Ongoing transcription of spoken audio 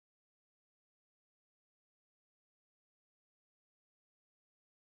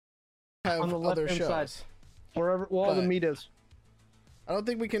have On the other left-hand shows. side. Wherever all the But- meat is. I don't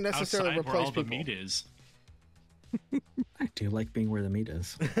think we can necessarily Outside where replace all the people. meat is. I do like being where the meat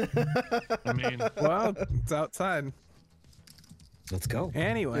is. I mean, Well, it's outside. Let's go.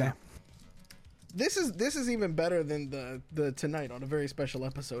 Anyway, Yeah. This is even better than the tonight on a very special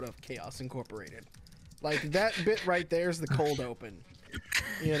episode of Chaos Incorporated. Like that bit right there is the cold open.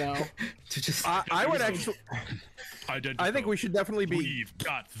 You know, To just I would actually. Identico. I think we should definitely be. We've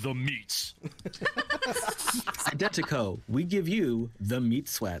got the meats. Identico. We give you the meat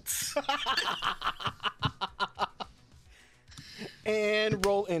sweats. and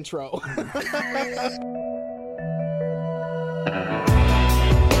roll intro.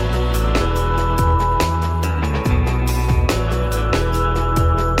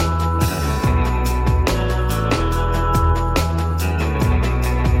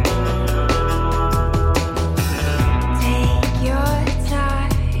 Take your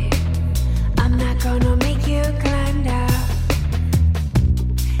time. I'm not gonna make you climb down.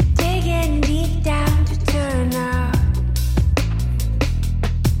 Digging deep down to turn out.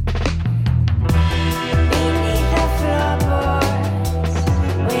 Beneath the floorboards,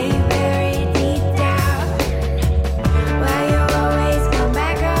 where you bury deep down, where you always come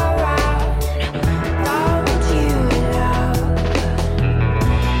back around. Don't you know?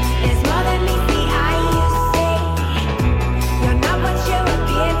 There's more than meets the eye, you see. You're not what you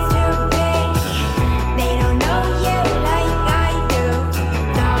appear to be. They don't know you like I do.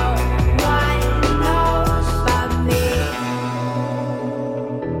 No one knows but me.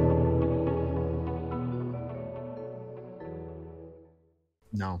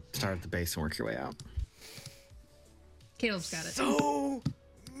 No, start at the base and work your way out. Caleb's got it. So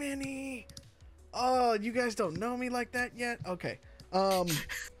many. Oh, you guys don't know me like that yet? Okay. Hello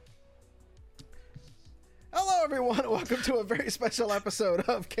everyone. Welcome to a very special episode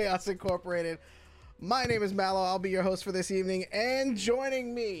of Chaos Incorporated. My name is Mallow. I'll be your host for this evening, and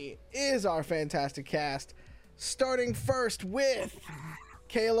joining me is our fantastic cast. Starting first with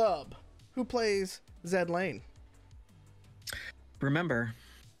Caleb, who plays Zed Lane. Remember,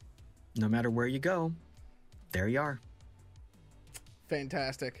 no matter where you go, there you are.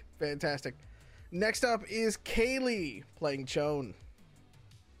 Fantastic. Fantastic. Next up is Kaylee playing Chone.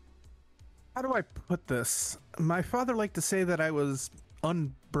 How do I put this? My father liked to say that I was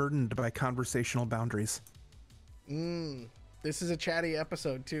unburdened by conversational boundaries. This is a chatty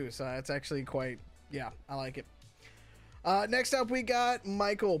episode too, so that's actually quite, yeah, I like it. Next up we got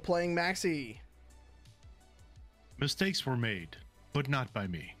Michael playing Maxie. Mistakes were made, but not by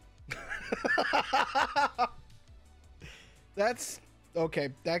me. That's okay.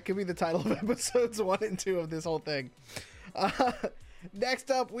 That could be the title of episodes 1 and 2 of this whole thing.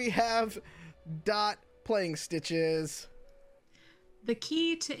 Next up we have Dot playing Stitches. The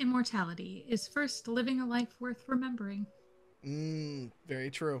key to immortality is first living a life worth remembering.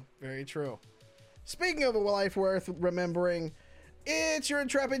 Very true. Very true. Speaking of a life worth remembering, it's your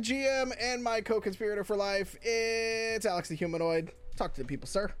intrepid GM and my co-conspirator for life. It's Alex the Humanoid. Talk to the people,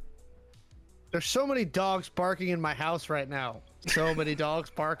 sir. There's so many dogs barking in my house right now. So many dogs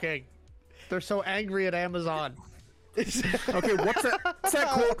barking. They're so angry at Amazon. Okay, what's that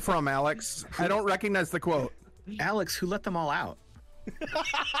quote from, Alex? I don't recognize the quote. Alex, who let them all out?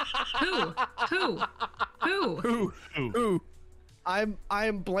 Who? Ooh. I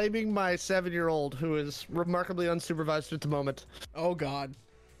am blaming my 7-year-old who is remarkably unsupervised at the moment. Oh God,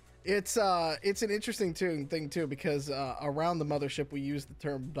 it's an interesting thing too because around the mothership we use the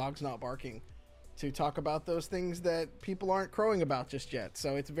term "dogs not barking" to talk about those things that people aren't crowing about just yet.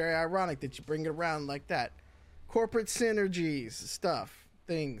 So it's very ironic that you bring it around like that. Corporate synergies, stuff,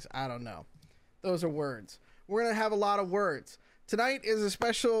 things. I don't know. Those are words. We're gonna have a lot of words tonight. Is a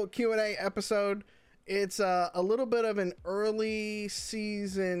special Q&A episode. It's a little bit of an early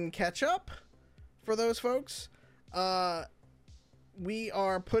season catch up for those folks. We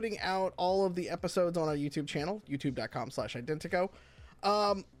are putting out all of the episodes on our YouTube channel, youtube.com/Identico.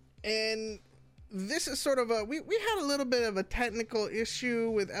 And this is sort of we had a little bit of a technical issue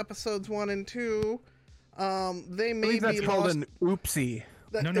with episodes 1 and 2. They I may believe that's be called lost. an oopsie.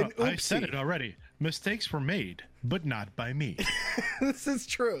 No, I said it already. Mistakes were made, but not by me. This is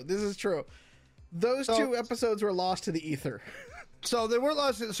true. Those two episodes were lost to the ether. So they were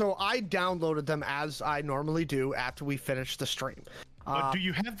lost. So I downloaded them as I normally do after we finish the stream. But do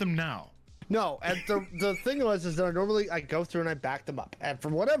you have them now? No, and the thing was is that I go through and I back them up, and for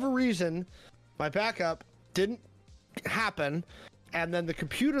whatever reason, my backup didn't happen, and then the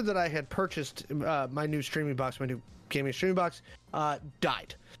computer that I had purchased, my new streaming box, my new gaming streaming box,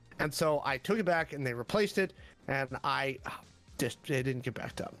 died, and so I took it back and they replaced it, and I didn't get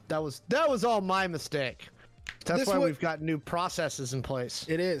backed up. That was all my mistake. That's This why would- we've got new processes in place.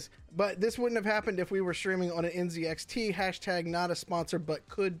 It is. But this wouldn't have happened if we were streaming on an NZXT hashtag, not a sponsor, but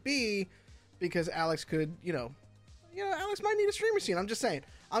could be, because Alex could, Alex might need a stream machine. I'm just saying,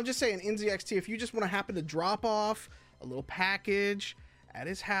 NZXT, if you just want to happen to drop off a little package at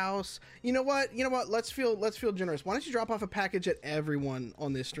his house, you know what? Let's feel generous. Why don't you drop off a package at everyone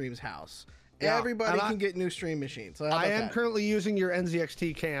on this stream's house? Yeah, Everybody and can get new stream machines. So how I about am that? currently using your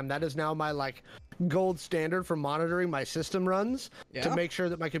NZXT cam. That is now my gold standard for monitoring my system runs Yeah? to make sure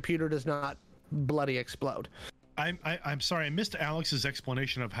that my computer does not bloody explode. I'm sorry, I missed Alex's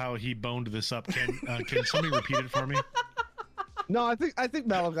explanation of how he boned this up. Can somebody repeat it for me? No, I think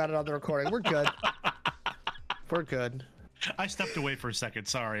Mello got it on the recording. We're good. We're good. I stepped away for a second.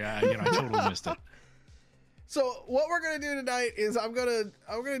 Sorry, I totally missed it. So what we're gonna do tonight is I'm gonna do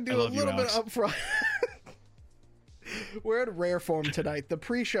I a love you, little bit Alex. up front. We're in rare form tonight. The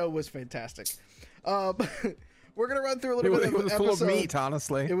pre-show was fantastic. We're gonna run through a little bit of It was the full episode. of meat,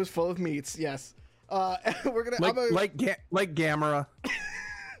 honestly. It was full of meats. Yes. We're gonna like Gamera.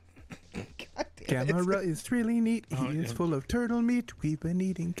 God damn it. Gamera is really neat. He Oh, is yeah. full of turtle meat. We've been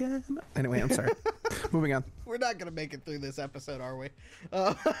eating Gamera. Anyway, I'm sorry. Moving on. We're not gonna make it through this episode, are we?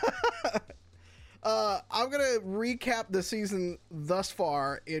 I'm gonna recap the season thus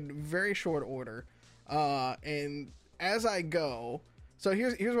far in very short order, and as I go. So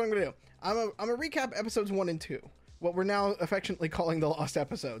here's what I'm gonna do. I'm gonna recap episodes 1 and 2, what we're now affectionately calling the lost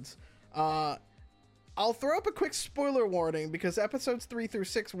episodes. I'll throw up a quick spoiler warning because episodes 3 through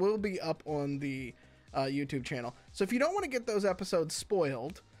 6 will be up on the YouTube channel. So if you don't want to get those episodes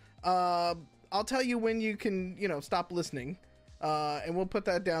spoiled, I'll tell you when you can, stop listening. And we'll put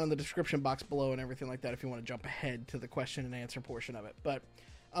that down in the description box below and everything like that if you want to jump ahead to the question and answer portion of it. But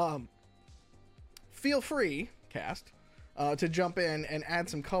feel free, cast, to jump in and add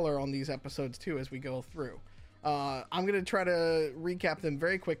some color on these episodes too as we go through. I'm going to try to recap them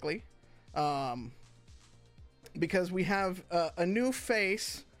very quickly because we have a new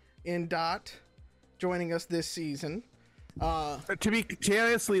face in Dot joining us this season. To be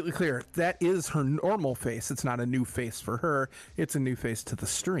absolutely clear, that is her normal face. It's not a new face for her. It's a new face to the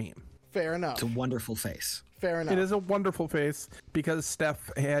stream. Fair enough. It's a wonderful face. Fair enough. It is a wonderful face because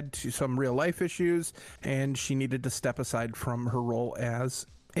Steph had some real life issues and she needed to step aside from her role as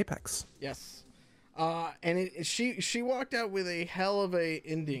Apex. Yes. And she walked out with a hell of a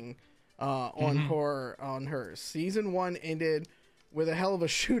ending on her season 1 ended with a hell of a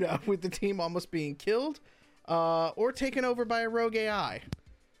shootout with the team almost being killed or taken over by a rogue AI.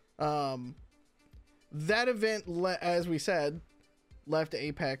 That event, as we said, left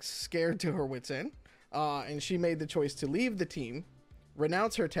Apex scared to her wits' end, and she made the choice to leave the team,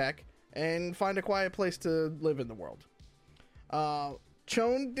 renounce her tech, and find a quiet place to live in the world.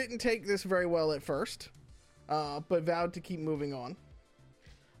 Chone didn't take this very well at first, but vowed to keep moving on.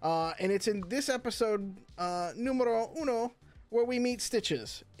 And it's in this episode, numero uno, where we meet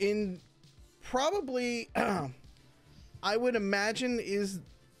Stitches in probably, I would imagine, is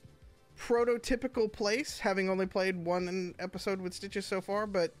prototypical place, having only played one episode with Stitches so far,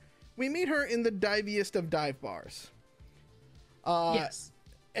 but we meet her in the diviest of dive bars. Yes.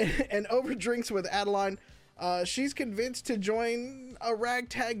 And over drinks with Adeline, she's convinced to join a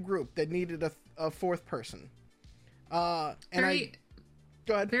ragtag group that needed a fourth person. Go ahead.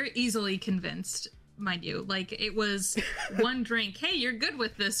 Very easily convinced, mind you. Like, it was one drink. Hey, you're good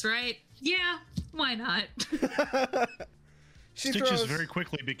with this, right? Yeah, why not? Stitches very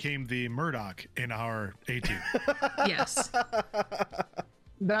quickly became the Murdoch in our A-team. Yes.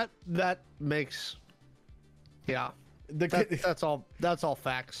 That makes, yeah. That's all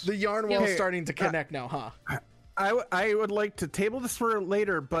facts. The yarn wall's Hey, starting to connect now, huh? I would like to table this for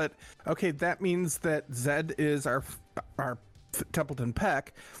later, but okay, that means that Zed is our Templeton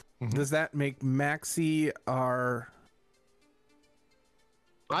Peck. Mm-hmm. Does that make Maxie our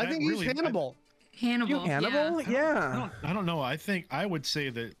I think he's Hannibal. Hannibal. Hannibal? Yeah. I don't know. I would say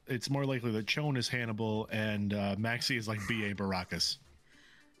that it's more likely that Chone is Hannibal and Maxie is like B.A. Baracus.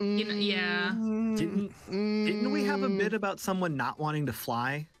 Yeah. Didn't we have a bit about someone not wanting to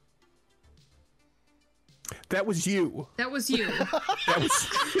fly? That was you. That was you. That was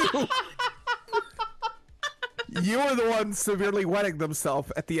you. You were the one severely wetting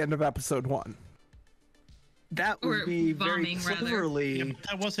themselves at the end of episode 1. That Or would be very vomiting, rather. cleverly Yeah, but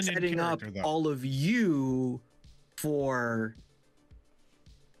that wasn't in setting up character, though. all of you for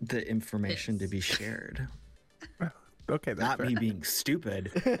the information to be shared. Okay, that's Not fair. me being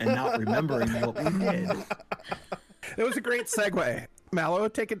stupid and not remembering what we did. It was a great segue. Mallow,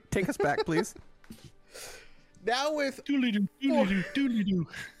 take us back, please. Now with Doodly-doo, doodly-doo, doodly-doo.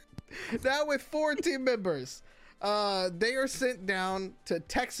 now with 4 team members, they are sent down to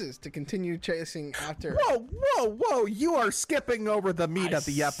Texas to continue chasing after. Whoa! You are skipping over the meat of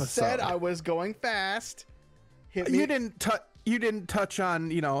the episode. Said I was going fast. Hit me. You didn't touch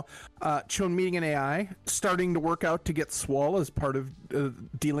on, Chon meeting an AI, starting to work out to get swole as part of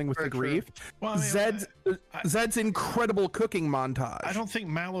dealing with the grief. Well, I mean, Zed's incredible cooking montage. I don't think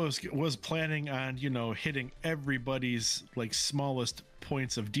Mallows was planning on, hitting everybody's like smallest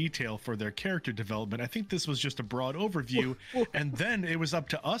points of detail for their character development. I think this was just a broad overview, and then it was up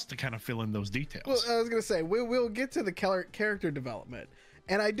to us to kind of fill in those details. Well, I was gonna say we'll get to the character development.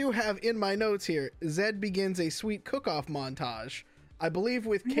 And I do have in my notes here, Zed begins a sweet cook-off montage, I believe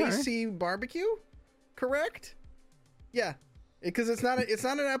with KC Barbecue, correct? Yeah, because it's not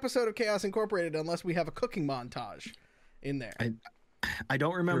an episode of Chaos Incorporated unless we have a cooking montage in there. I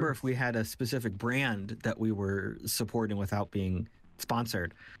don't remember if we had a specific brand that we were supporting without being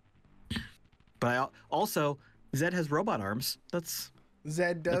sponsored. But also, Zed has robot arms.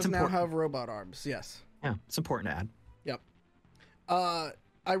 Zed does now have robot arms. Yes. Yeah, it's important to add. Yep.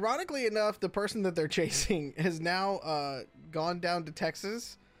 Ironically enough, the person that they're chasing has now gone down to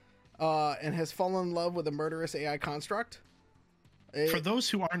Texas and has fallen in love with a murderous AI construct. For those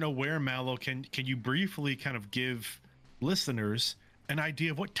who aren't aware, Mallow, can you briefly kind of give listeners an idea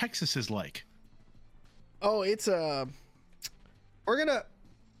of what Texas is like? Oh, it's a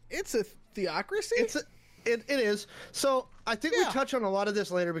theocracy. It is. So I think we touch on a lot of this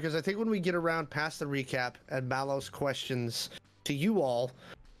later because I think when we get around past the recap and Mallow's questions to you all,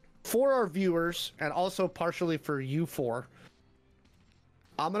 for our viewers and also partially for you four,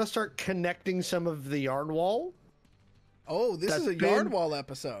 I'm gonna start connecting some of the yarn wall. Oh, this is a yarn wall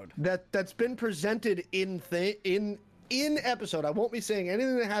episode. That's been presented in episode. I won't be saying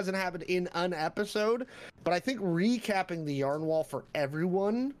anything that hasn't happened in an episode, but I think recapping the yarn wall for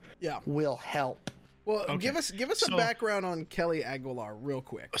everyone will help. Well, give us a background on Kelly Aguilar real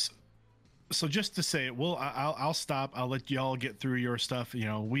quick. So just to say, I'll stop. I'll let y'all get through your stuff.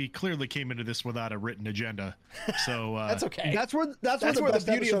 We clearly came into this without a written agenda, so that's okay. That's where the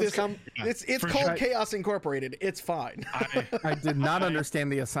beauty of this come. It's called Chaos Incorporated. It's fine. I did not understand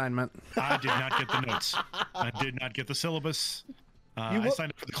the assignment. I did not get the notes. I did not get the syllabus. I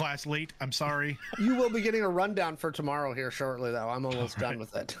signed up for the class late. I'm sorry. You will be getting a rundown for tomorrow here shortly, though. I'm almost done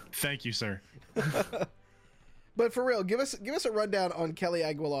with it. Thank you, sir. But for real, give us a rundown on Kelly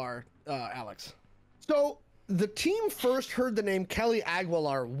Aguilar, Alex. So the team first heard the name Kelly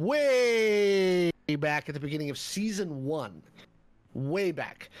Aguilar way back at the beginning of season 1, way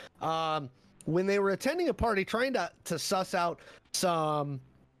back when they were attending a party trying to suss out some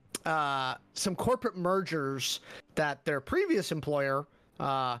corporate mergers that their previous employer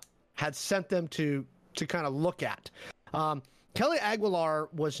had sent them to kind of look at. Kelly Aguilar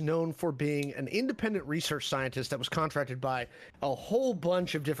was known for being an independent research scientist that was contracted by a whole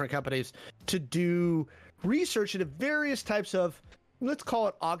bunch of different companies to do research into various types of, let's call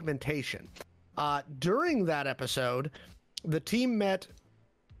it augmentation. During that episode, the team met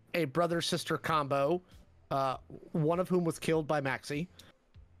a brother-sister combo, one of whom was killed by Maxie,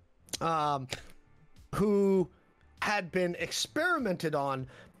 who had been experimented on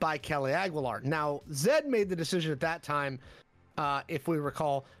by Kelly Aguilar. Now, Zed made the decision at that time, if we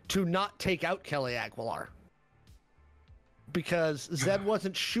recall, to not take out Kelly Aguilar because Zed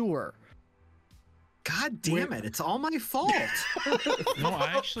wasn't sure. God damn it! It's all my fault. No,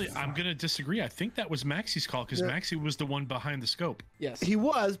 I'm going to disagree. I think that was Maxie's call because Maxie was the one behind the scope. Yes, he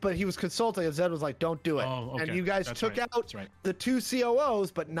was, but he was consulting, and Zed was like, "Don't do it." Oh, okay. And you guys took out the 2 COOs,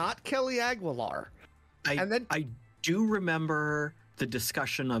 but not Kelly Aguilar. I do remember the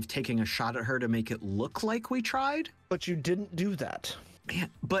discussion of taking a shot at her to make it look like we tried. But you didn't do that. Man,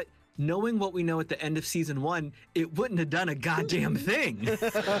 but knowing what we know at the end of season 1, it wouldn't have done a goddamn thing.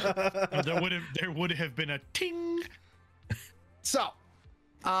 There would have been a ting. So,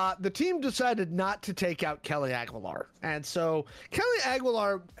 the team decided not to take out Kelly Aguilar. And so Kelly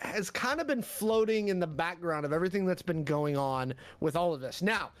Aguilar has kind of been floating in the background of everything that's been going on with all of this.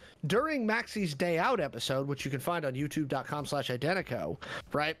 Now, during Maxie's Day Out episode, which you can find on youtube.com/Identico,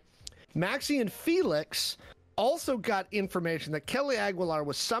 right? Maxie and Felix also got information that Kelly Aguilar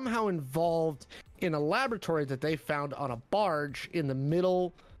was somehow involved in a laboratory that they found on a barge in the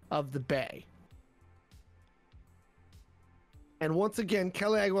middle of the bay. And once again,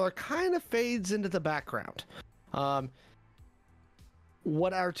 Kelly Aguilar kind of fades into the background.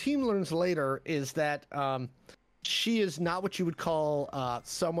 What our team learns later is that she is not what you would call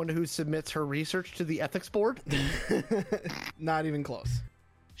someone who submits her research to the ethics board. Not even close.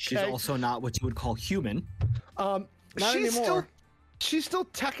 She's also not what you would call human. Not she's anymore. She's still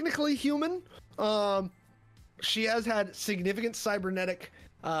technically human. She has had significant cybernetic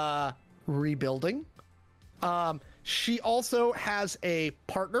rebuilding. She also has a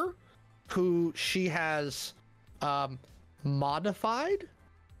partner who she has modified.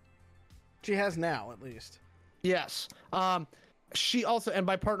 She has now, at least. Yes. She also, and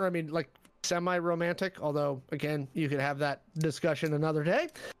by partner I mean like semi-romantic, although again you could have that discussion another day.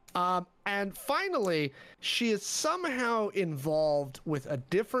 And finally, she is somehow involved with a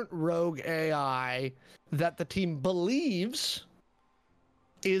different rogue AI that the team believes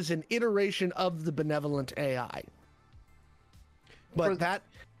is an iteration of the benevolent AI. But that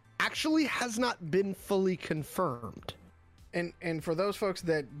actually has not been fully confirmed. And for those folks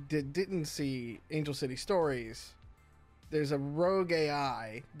that didn't see Angel City Stories, there's a rogue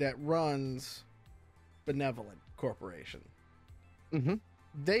AI that runs Benevolent Corporation. Mm-hmm.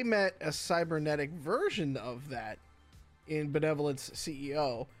 They met a cybernetic version of that in Benevolent's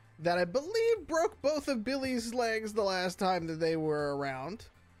CEO that I believe broke both of Billy's legs the last time that they were around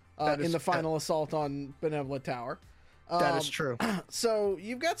in the final assault on Benevolent Tower. That is true. So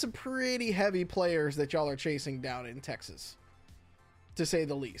you've got some pretty heavy players that y'all are chasing down in Texas, to say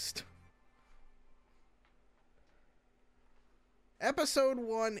the least. Episode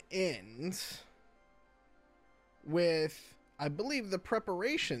 1 ends with, I believe, the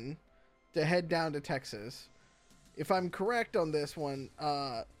preparation to head down to Texas. If I'm correct on this one,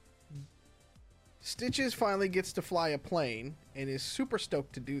 Stitches finally gets to fly a plane and is super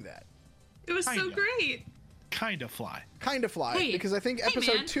stoked to do that. It was so Kinda. great. Kind of fly. Kind of fly, Hey, because I think hey,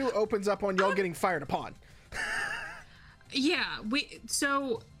 episode man. 2 opens up on y'all getting fired upon. Yeah,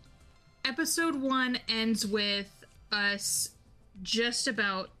 so episode 1 ends with us just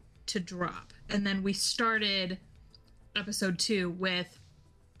about to drop, and then we started episode 2 with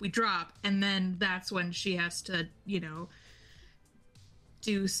we drop, and then that's when she has to,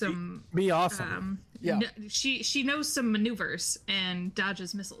 do some Be awesome. Yeah. She knows some maneuvers and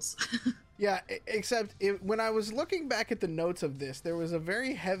dodges missiles. Yeah, except when I was looking back at the notes of this, there was a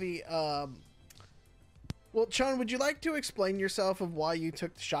very heavy. Well, Chon, would you like to explain yourself of why you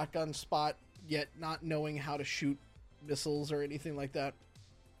took the shotgun spot, yet not knowing how to shoot missiles or anything like that?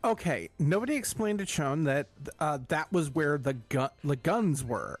 Okay, nobody explained to Chon that that was where the guns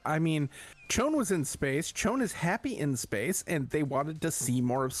were. I mean, Chon was in space. Chon is happy in space, and they wanted to see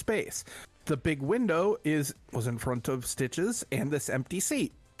more of space. The big window was in front of Stitches and this empty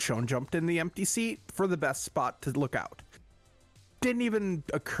seat. Chon jumped in the empty seat for the best spot to look out. Didn't even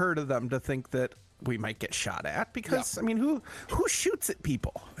occur to them to think that we might get shot at, because I mean, who shoots at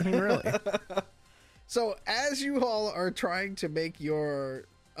people? I mean, really. So as you all are trying to make your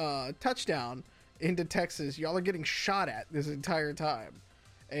touchdown into Texas, y'all are getting shot at this entire time,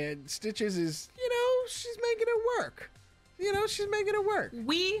 and Stitches is, she's making it work. She's making it work.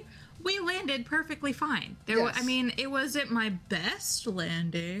 We landed perfectly fine. Yes. It wasn't my best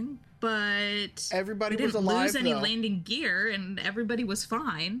landing, but Everybody we was didn't alive, lose any though. landing gear, and everybody was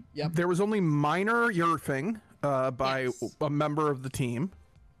fine. Yep. There was only minor yerfing by Yes. a member of the team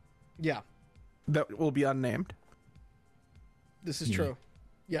Yeah, that will be unnamed. this is true.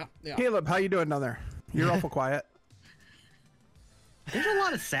 Yeah. Caleb, how you doing down there? You're awful quiet. There's a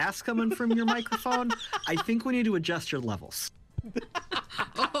lot of sass coming from your microphone. I think we need to adjust your levels.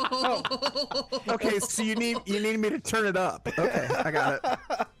 Okay, so you need me to turn it up. Okay, I got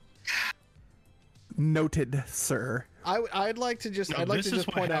it. Noted, sir. I'd like to just No, I'd like this to is just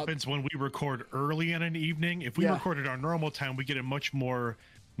what point out. happens when we record early in an evening. If we Yeah. recorded our normal time, we get a much more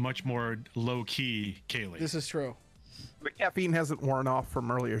low key Kaylee. This is true. The caffeine hasn't worn off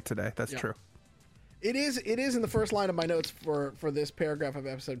from earlier today. That's Yeah. true. It is in the first line of my notes for this paragraph of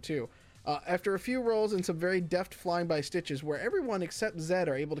episode 2. After a few rolls and some very deft flying by Stitches, where everyone except Zed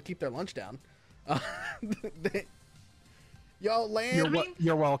are able to keep their lunch down, y'all land.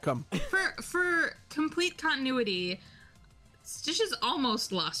 You're welcome. For complete continuity, Stitches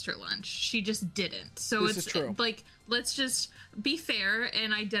almost lost her lunch. She just didn't. So This is true. like, let's just be fair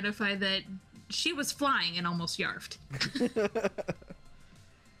and identify that she was flying and almost yarfed.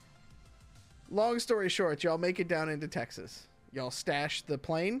 Long story short, y'all make it down into Texas. Y'all stash the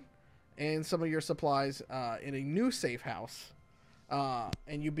plane and some of your supplies in a new safe house,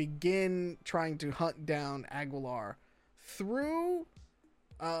 and you begin trying to hunt down Aguilar through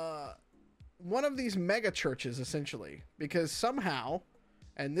one of these mega churches, essentially, because somehow,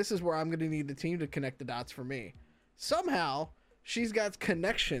 and this is where I'm going to need the team to connect the dots for me, somehow she's got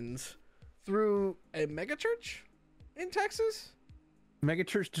connections through a mega church in Texas.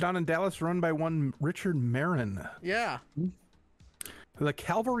 Megachurch down in Dallas, run by one Richard Marin, Yeah. The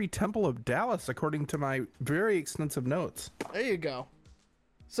Calvary Temple of Dallas, according to my very extensive notes. There you go.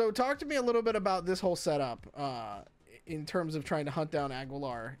 So talk to me a little bit about this whole setup in terms of trying to hunt down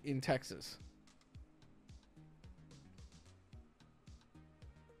Aguilar in Texas.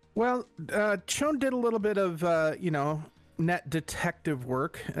 Well, Chone did a little bit of, net detective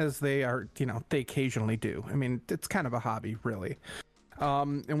work, as they are, they occasionally do. I mean, it's kind of a hobby, really.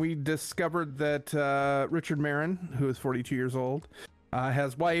 And we discovered that Richard Marin, who is 42 years old,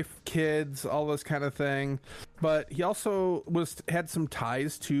 has wife, kids, all this kind of thing. But he also had some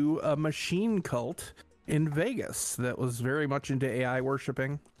ties to a machine cult in Vegas that was very much into AI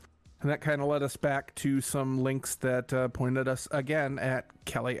worshiping. And that kind of led us back to some links that pointed us again at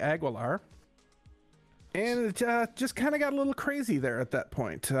Kelly Aguilar. And it just kind of got a little crazy there at that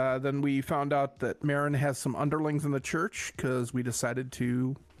point. Then we found out that Marin has some underlings in the church because we decided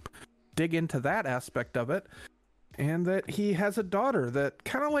to dig into that aspect of it. And that he has a daughter that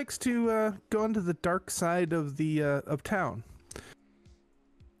kind of likes to go into the dark side of the of town.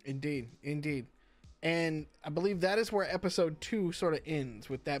 Indeed, indeed. And I believe that is where episode 2 sort of ends,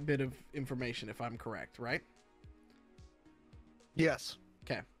 with that bit of information, if I'm correct, right? Yes.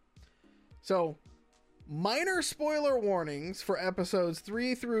 Okay. So, minor spoiler warnings for episodes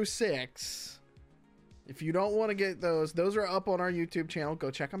 3 through 6. If you don't want to get those are up on our YouTube channel. Go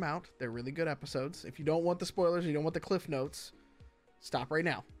check them out. They're really good episodes. If you don't want the spoilers, you don't want the cliff notes, stop right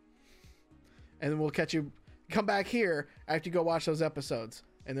now. And then we'll come back here after you go watch those episodes,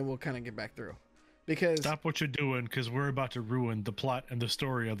 and then we'll kind of get back through. Because Stop what you're doing, because we're about to ruin the plot and the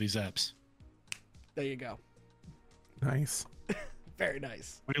story of these eps. there you go. Nice. Very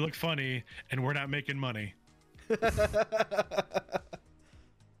nice. We look funny, and we're not making money.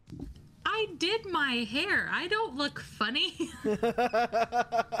 I did my hair. I don't look funny.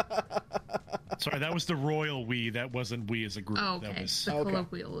 Sorry, that was the royal we. That wasn't we as a group. Oh, okay. That was, The Okay.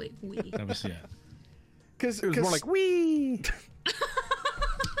 colloquial we. that was, yeah. Because It was more like, wee!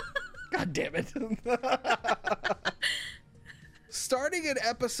 God damn it. Starting at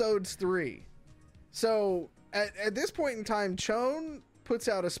episodes 3. So at this point in time, Chone puts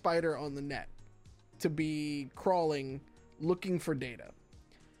out a spider on the net to be crawling, looking for data.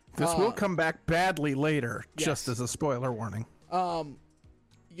 This will come back badly later, just yes. as a spoiler warning.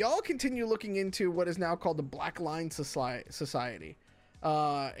 Y'all continue looking into what is now called the Black Line Society.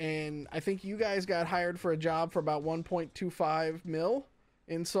 And I think you guys got hired for a job for about 1.25 mil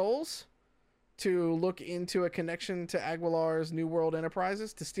in souls to look into a connection to Aguilar's New World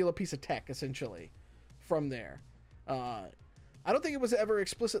Enterprises to steal a piece of tech, essentially, from there. I don't think it was ever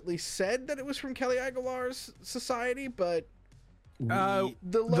explicitly said that it was from Kelly Aguilar's society, but the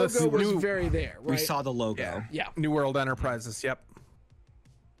logo was very there, right? We saw the logo. Yeah. New World Enterprises, yep.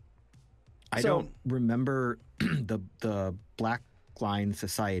 I don't remember the Black Line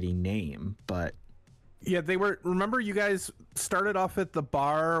Society name, but Yeah, they were. Remember, you guys started off at the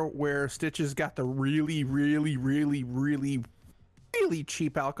bar where Stitches got the really, really, really, really, really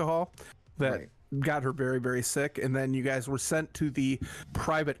cheap alcohol that Right. got her very, very sick. And then you guys were sent to the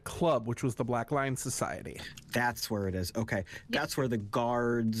private club, which was the Black Line Society. that's where it is. Okay. That's where the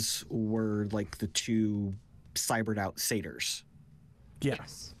guards were like the two cybered out satyrs.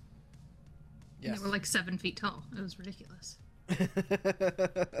 Yes. And they were like 7 feet tall. It was ridiculous.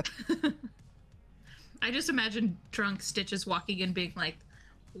 I just imagine drunk Stitches walking in being like,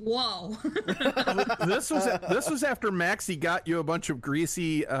 whoa. This was after Maxie got you a bunch of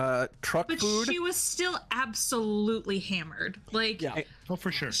greasy truck But food. she was still absolutely hammered. Like, Yeah. Oh,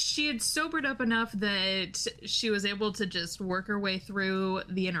 for sure. she had sobered up enough that she was able to just work her way through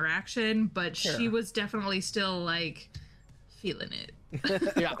the interaction, but she was definitely still like feeling it.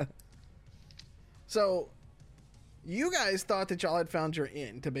 Yeah. So, you guys thought that y'all had found your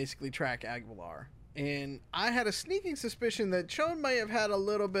in to basically track Aguilar. And I had a sneaking suspicion that Chone may have had a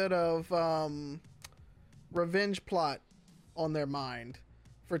little bit of revenge plot on their mind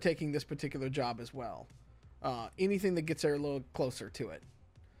for taking this particular job as well. Anything that gets her a little closer to it.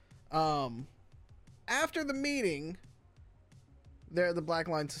 After the meeting, there at the Black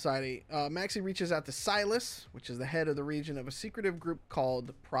Line Society, Maxie reaches out to Silas, which is the head of the region of a secretive group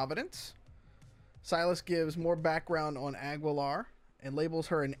called Providence. Silas gives more background on Aguilar and labels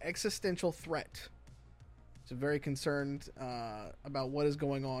her an existential threat. She's very concerned about what is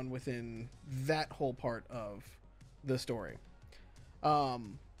going on within that whole part of the story.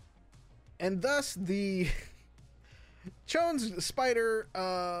 And thus, the Chone's spider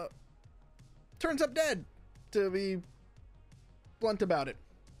turns up dead, to be blunt about it.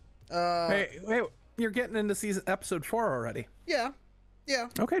 Hey, you're getting into episode 4 already. Yeah, Yeah,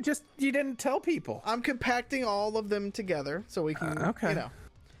 Okay, just you didn't tell people. I'm compacting all of them together so we can, Okay. you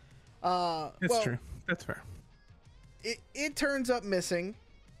know. That's well, true. That's fair. It turns up missing,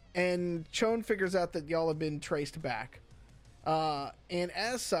 and Chone figures out that y'all have been traced back. And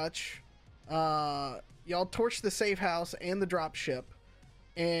as such, y'all torch the safe house and the drop ship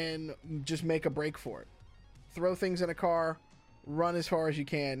and just make a break for it. Throw things in a car, run as far as you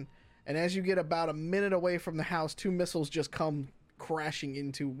can, and as you get about a minute away from the house, 2 missiles just come crashing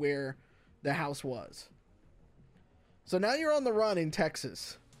into where the house was. So now you're on the run in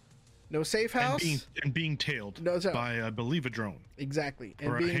Texas. No safe house. And being tailed No, so- by, I believe, a drone. Exactly.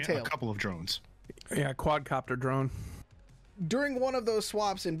 And Or being a tailed. couple of drones. Yeah, quadcopter drone. During one of those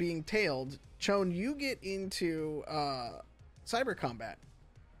swaps and being tailed, Chone, you get into cyber combat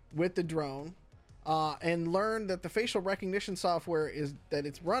with the drone and learn that the facial recognition software is that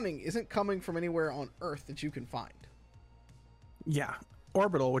it's running isn't coming from anywhere on Earth that you can find. Yeah,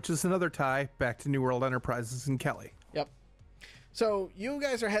 Orbital, which is another tie back to New World Enterprises and Kelly. Yep. So you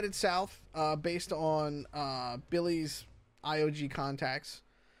guys are headed south based on Billy's IOG contacts.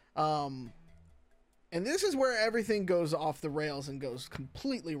 And this is where everything goes off the rails and goes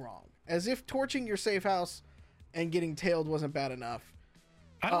completely wrong. As if torching your safe house and getting tailed wasn't bad enough.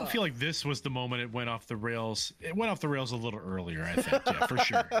 I don't feel like this was the moment it went off the rails. It went off the rails a little earlier, I think. Yeah, for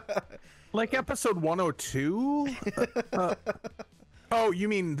sure. Like episode 102? Oh, you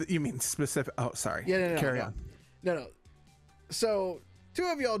mean specific? Oh, sorry. Yeah, no, Carry no. on. No. So 2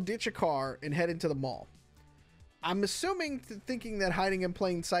 of y'all ditch a car and head into the mall. I'm assuming thinking that hiding in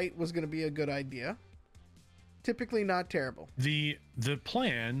plain sight was going to be a good idea. Typically not terrible. The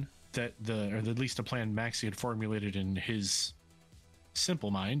plan that or at least the plan Maxie had formulated in his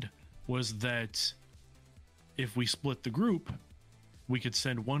simple mind was that if we split the group, we could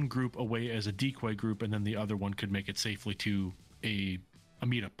send one group away as a decoy group, and then the other one could make it safely to a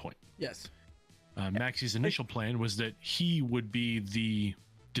meetup point. Yes. Maxie's initial plan was that he would be the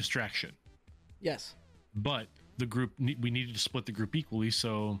distraction, Yes. but the group we needed to split the group equally.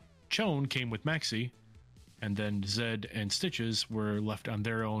 So Chone came with Maxie, and then Zed and Stitches were left on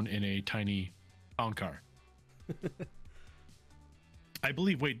their own in a tiny clown car. I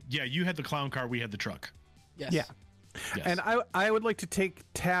believe. Wait, yeah, you had the clown car. We had the truck. Yes. Yeah. Yes. And I would like to take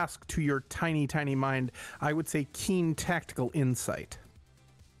task to your tiny, tiny mind. I would say keen tactical insight.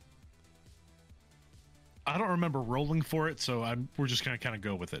 I don't remember rolling for it, so we're just gonna kind of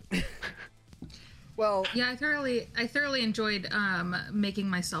go with it. Well, Yeah, I thoroughly enjoyed making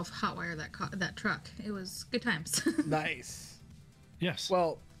myself hotwire that truck. It was good times. nice. Yes.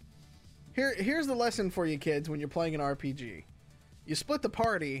 Well, here's the lesson for you kids when you're playing an RPG. You split the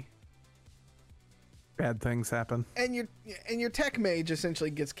party, Bad things happen. and your tech mage essentially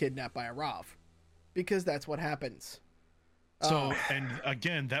gets kidnapped by a Rav, because that's what happens. So, and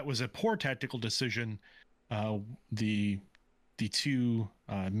again, that was a poor tactical decision. The 2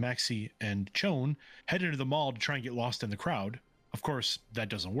 Maxie and Chone head into the mall to try and get lost in the crowd. Of course, that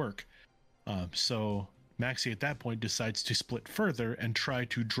doesn't work. So Maxie at that point decides to split further and try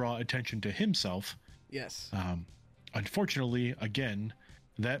to draw attention to himself. Yes. Unfortunately, again,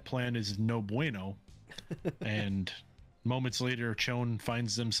 that plan is no bueno. And moments later, Chone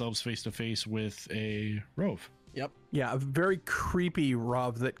finds themselves face to face with a Rove. Yep. Yeah, a very creepy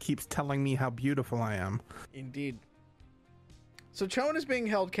Rob that keeps telling me how beautiful I am. Indeed. So Chone is being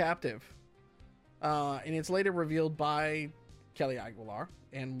held captive, and it's later revealed by Kelly Aguilar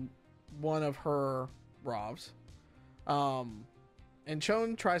and one of her Rovs. And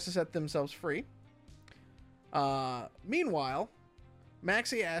Chone tries to set themselves free. Meanwhile,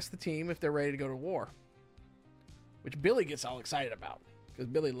 Maxie asks the team if they're ready to go to war, which Billy gets all excited about because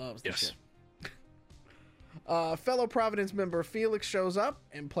Billy loves this Yes. shit. Fellow Providence member Felix shows up,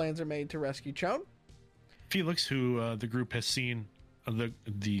 and plans are made to rescue Chone. Felix, who the group has seen,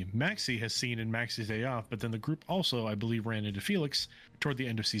 the Maxie has seen in Maxie's Day Off, but then the group also, I believe, ran into Felix toward the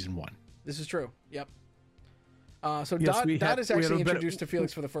end of season 1. This is true. Yep. So Yes, Dot, we Dot had- is we had actually a bit- introduced to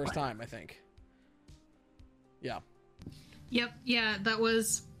Felix for the first time, I think. Yeah. Yep, yeah, that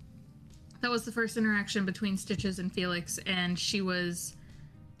was the first interaction between Stitches and Felix, and she was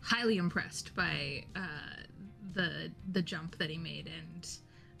highly impressed by the jump that he made, and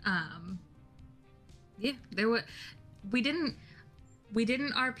yeah, we didn't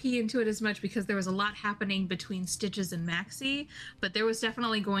RP into it as much because there was a lot happening between Stitches and Maxie, but there was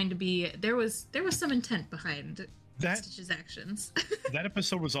definitely going to be there was some intent behind That Stitch's actions. that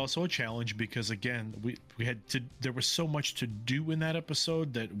episode was also a challenge because again, we had to. There was so much to do in that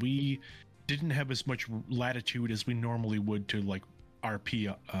episode that we didn't have as much latitude as we normally would to like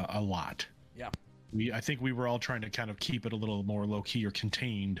RP a lot. Yeah. I think we were all trying to kind of keep it a little more low key or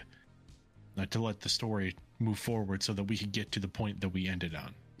contained, to let the story move forward so that we could get to the point that we ended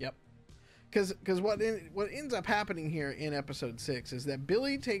on. Yep. Because what ends up happening here in episode 6 is that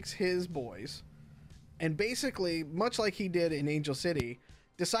Billy takes his boys and basically, much like he did in Angel City,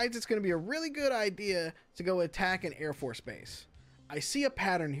 decides it's going to be a really good idea to go attack an Air Force base. I see a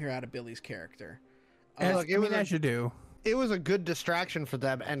pattern here out of Billy's character. Look, As you do. it was a good distraction for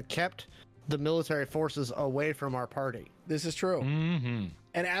them and kept the military forces away from our party. This is true. Mm-hmm.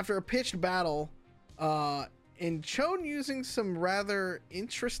 And after a pitched battle, and Chone using some rather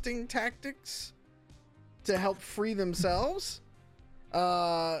interesting tactics to help free themselves,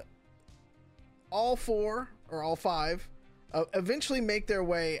 all four or all five eventually make their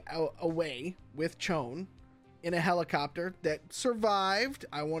way away with Chone in a helicopter that survived.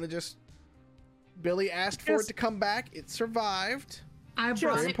 I want to just... Billy asked for it to come back. It survived. I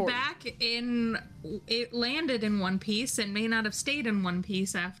brought it important. back in. It landed in one piece and may not have stayed in one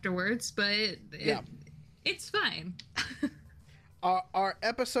piece afterwards, but it's fine. Our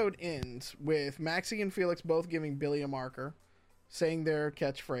episode ends with Maxie and Felix both giving Billy a marker, saying their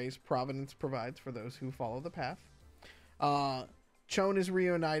catchphrase, "Providence provides for those who follow the path." Chone is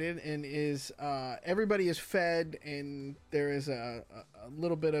reunited and is everybody is fed, and there is a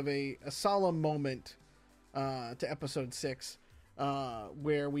little bit of a solemn moment to episode 6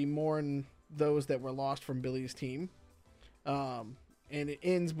 where we mourn those that were lost from Billy's team, and it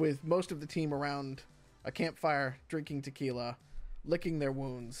ends with most of the team around a campfire drinking tequila, licking their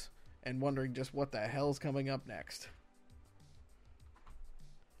wounds, and wondering just what the hell's coming up next.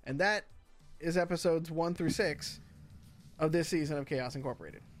 And that is episodes 1 through 6 of this season of Chaos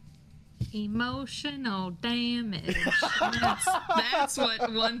Incorporated. Emotional damage. That's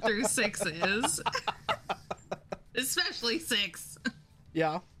what 1 through 6 is. Especially 6.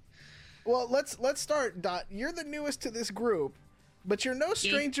 Yeah. Well, let's start. Dot, you're the newest to this group, but you're no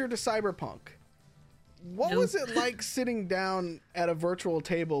stranger to Cyberpunk. What was it like sitting down at a virtual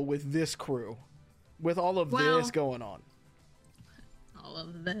table with this crew, with all of this going on? All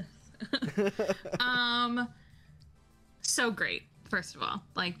of this. So great, first of all.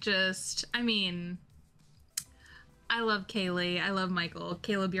 Like, just, I mean, I love Kaylee. I love Michael.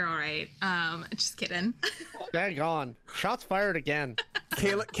 Caleb, you're all right. Just kidding. Dang on. Shots fired again.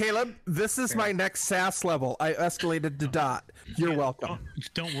 Caleb, this is my next SAS level. I escalated to Dot. You're welcome.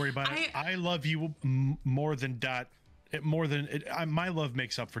 Don't worry about it. I love you more than Dot. My love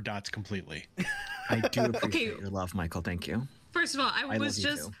makes up for Dot's completely. I do appreciate your love, Michael. Thank you. First of all, I was love you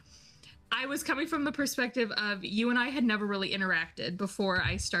just... too. I was coming from the perspective of you and I had never really interacted before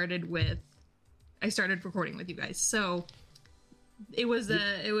I started recording with you guys. So it was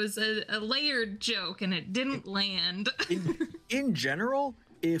a layered joke and it didn't land. In general,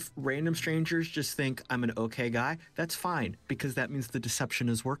 if random strangers just think I'm an okay guy, that's fine, because that means the deception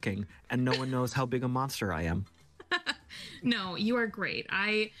is working and no one knows how big a monster I am. No, you are great.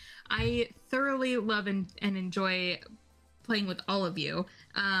 I thoroughly love and enjoy playing with all of you.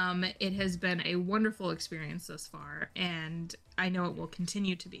 It has been a wonderful experience thus far, and I know it will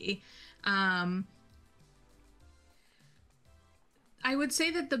continue to be. I would say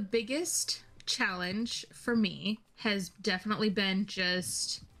that the biggest challenge for me has definitely been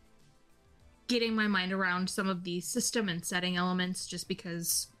just getting my mind around some of the system and setting elements, just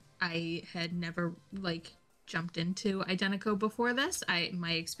because I had never jumped into Identico before this.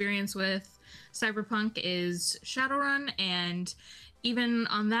 My experience with Cyberpunk is Shadowrun, and even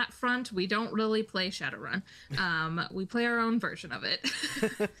on that front, we don't really play Shadowrun. We play our own version of it.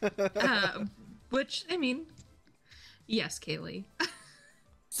 Which, I mean, yes, Kaylee. How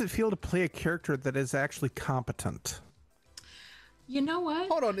does it feel to play a character that is actually competent? You know what?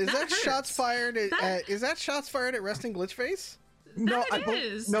 Hold on, is that hurts. shots fired at is that shots fired at Resting Glitchface? No, That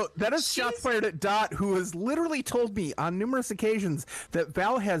is. No, that is shots fired at Dot, who has literally told me on numerous occasions that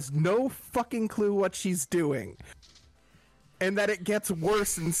Val has no fucking clue what she's doing. And that it gets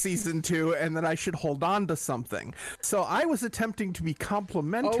worse in season 2, and that I should hold on to something. So I was attempting to be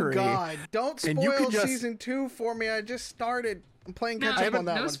complimentary. Oh God! Don't and you spoil can just- season 2 for me. I just started. I'm playing No, catch up on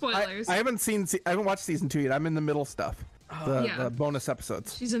that no one. spoilers. I haven't watched season 2 yet. I'm in the middle stuff. Yeah. The bonus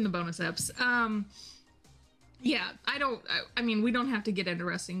episodes. She's in the bonus eps. Yeah, I mean, we don't have to get into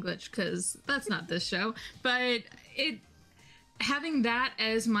Resting Glitch because that's not this show. But having that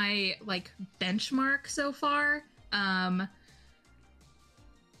as my benchmark so far, I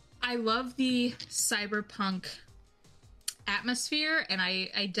love the cyberpunk atmosphere, and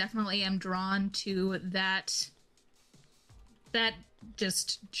I definitely am drawn to that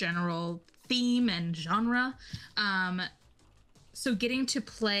just general theme and genre. so getting to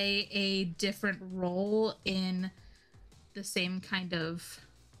play a different role in the same kind of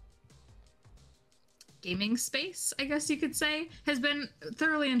gaming space, I guess you could say, has been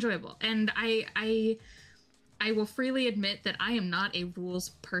thoroughly enjoyable. And I will freely admit that I am not a rules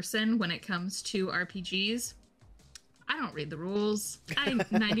person when it comes to RPGs. I don't read the rules.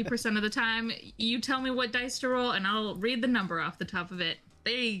 90% of the time, you tell me what dice to roll, and I'll read the number off the top of it.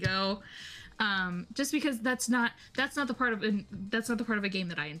 There you go. Just because that's not the part of a game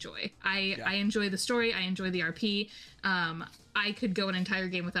that I enjoy. I enjoy the story. I enjoy the RP. I could go an entire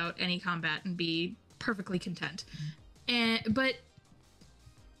game without any combat and be perfectly content. But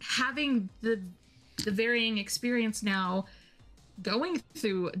having the varying experience now, going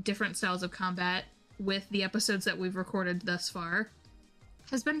through different styles of combat with the episodes that we've recorded thus far,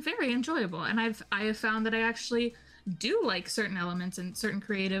 has been very enjoyable. And I have found that I actually do like certain elements and certain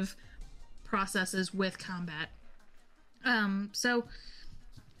creative processes with combat. So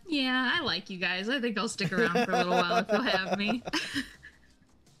yeah, I like you guys. I think I'll stick around for a little while if you'll have me.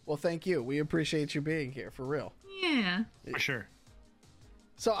 Well, thank you. We appreciate you being here, for real. Yeah. For sure.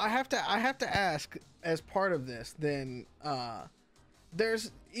 So I have to ask, as part of this, then,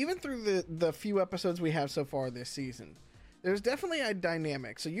 there's, even through the few episodes we have so far this season, there's definitely a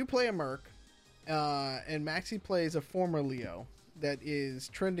dynamic. So you play a Merc, and Maxie plays a former Leo that is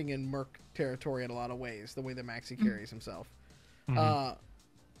trending in Merc territory in a lot of ways, the way that Maxie carries himself. Mm-hmm.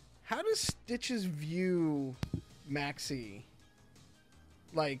 How does Stitches view Maxie,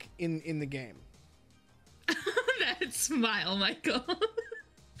 like, in the game? That smile, Michael.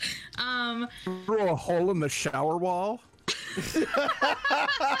 Through a hole in the shower wall.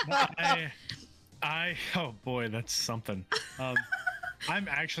 Oh boy, that's something. I'm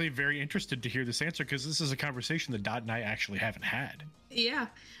actually very interested to hear this answer, because this is a conversation that Dot and I actually haven't had. Yeah.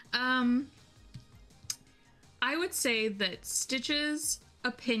 I would say that Stitch's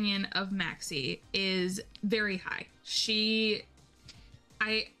opinion of Maxie is very high.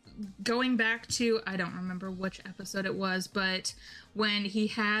 Going back to, I don't remember which episode it was, but when he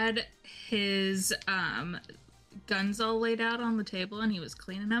had his guns all laid out on the table and he was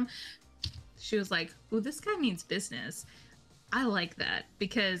cleaning them, she was like, "Ooh, this guy means business." I like that,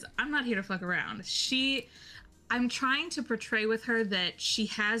 because I'm not here to fuck around. I'm trying to portray with her that she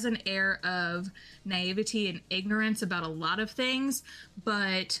has an air of naivety and ignorance about a lot of things,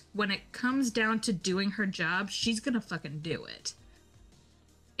 but when it comes down to doing her job, she's gonna fucking do it.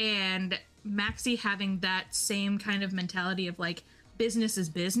 And Maxie having that same kind of mentality of, like, business is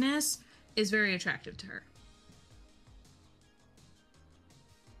business is very attractive to her.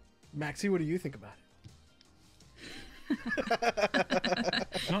 Maxie, what do you think about it?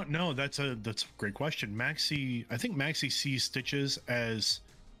 No, that's a great question. I think Maxie sees Stitches as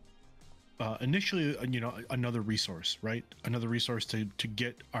initially, another resource, right? Another resource to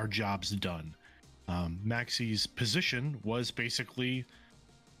get our jobs done. Maxie's position was basically,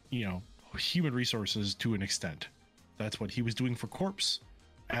 human resources to an extent. That's what he was doing for Corpse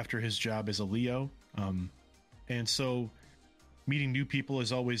after his job as a Leo. And so meeting new people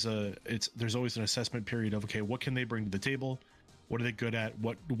is always there's always an assessment period of, okay, what can they bring to the table? What are they good at?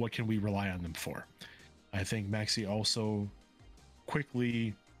 What can we rely on them for? I think Maxie also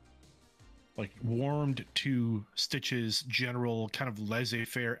quickly, like, warmed to Stitch's general kind of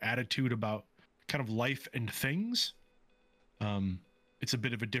laissez-faire attitude about kind of life and things. It's a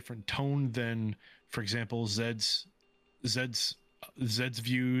bit of a different tone than, for example, Zed's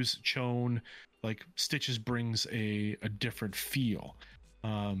views, Chone. Like, Stitches brings a different feel.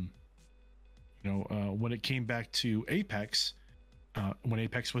 When it came back to Apex, when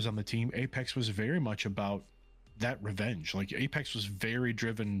Apex was on the team, Apex was very much about that revenge. Like, Apex was very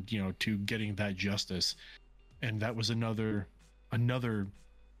driven, to getting that justice, and that was another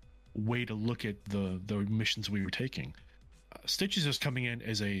way to look at the missions we were taking. Stitches is coming in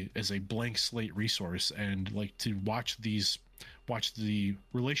as a blank slate resource, and, like, to watch the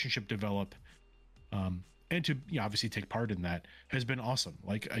relationship develop, and to obviously take part in that has been awesome.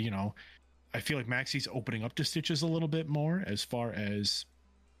 Like, I feel like Maxie's opening up to Stitches a little bit more as far as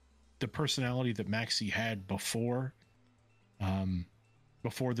the personality that Maxie had before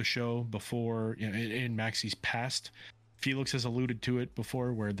the show, in Maxie's past. Felix has alluded to it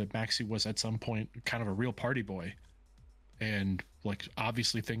before, where that Maxie was at some point kind of a real party boy, and, like,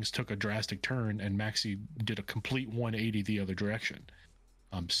 obviously things took a drastic turn and Maxie did a complete 180 the other direction.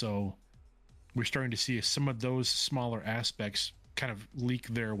 So we're starting to see some of those smaller aspects kind of leak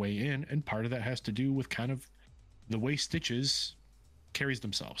their way in, and part of that has to do with kind of the way Stitches carries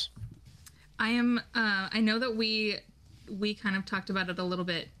themselves. I know that we kind of talked about it a little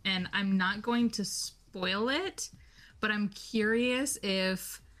bit, and I'm not going to spoil it, but I'm curious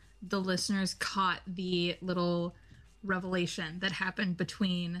if the listeners caught the little revelation that happened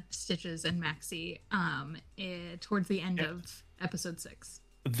between Stitches and Maxie towards the end of episode 6.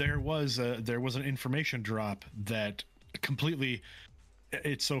 There was an information drop that completely.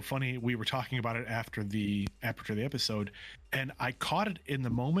 It's so funny. We were talking about it after the episode, and I caught it in the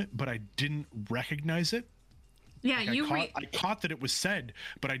moment, but I didn't recognize it. Yeah, I caught that it was said,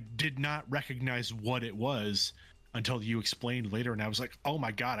 but I did not recognize what it was until you explained later, and I was like, "Oh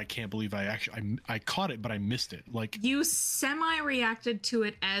my god, I can't believe I caught it, but I missed it." Like, you semi-reacted to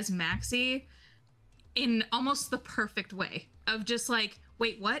it as Maxie in almost the perfect way of just like,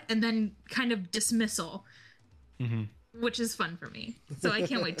 "Wait, what?" and then kind of dismissal. Mm-hmm. Which is fun for me. So I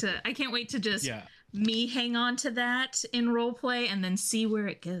can't wait to just Yeah. me hang on to that in roleplay and then see where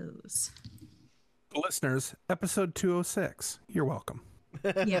it goes. Listeners, episode 206. You're welcome.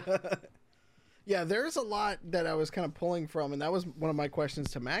 Yeah. Yeah, there's a lot that I was kind of pulling from, and that was one of my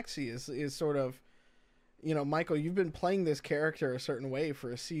questions to Maxie is sort of, you know, Michael, you've been playing this character a certain way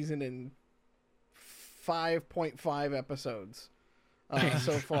for a season and 5.5 episodes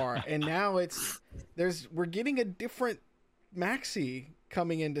so far, and now we're getting a different Maxie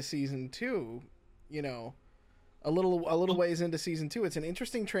coming into season 2, you know, a little ways into season 2. It's an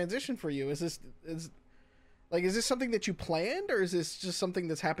interesting transition for you. Is this something that you planned, or is this just something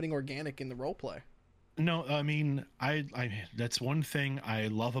that's happening organic in the role play? No, I mean, I that's one thing I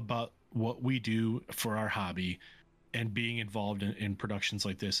love about what we do for our hobby and being involved in productions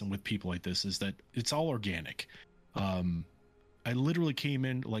like this and with people like this is that it's all organic. I literally came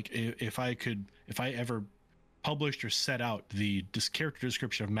in like, if I ever published or set out this character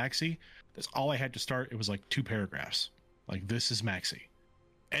description of Maxie, that's all I had to start. It was like 2 paragraphs. Like, this is Maxie.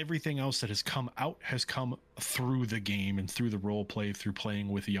 Everything else that has come out has come through the game and through the role play, through playing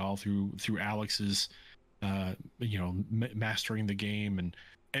with y'all, through Alex's, mastering the game, and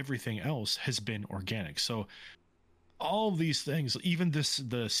everything else has been organic. So all of these things, even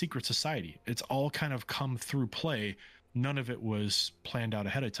the Secret Society, it's all kind of come through play. None of it was planned out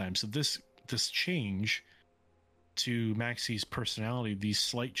ahead of time. So this change to Maxie's personality, these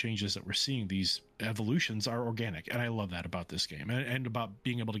slight changes that we're seeing, these evolutions are organic, and I love that about this game, and about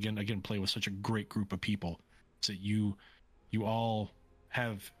being able to again play with such a great group of people. So you all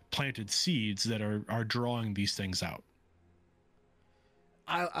have planted seeds that are drawing these things out.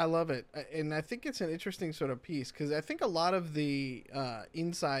 I love it, and I think it's an interesting sort of piece, because I think a lot of the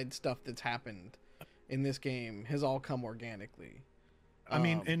inside stuff that's happened in this game has all come organically. I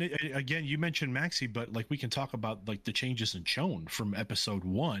mean, and again, you mentioned Maxie, but like we can talk about like the changes in Chone from episode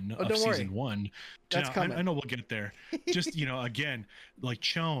 1 of season 1. That's coming. I know we'll get there. Just, again, like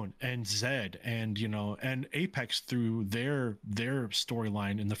Chone and Zed and, and Apex through their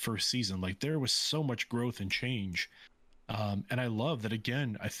storyline in the first season. Like, there was so much growth and change. And I love that.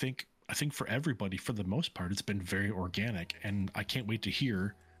 Again, I think for everybody, for the most part, it's been very organic, and I can't wait to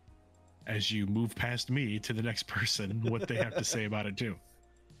hear, as you move past me to the next person, what they have to say about it too,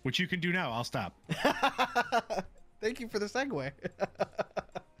 which you can do now. I'll stop. Thank you for the segue.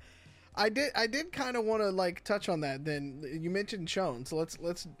 I did kind of want to like touch on that. Then you mentioned Chone, so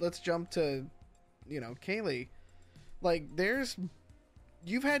let's jump to, Kaylee. Like,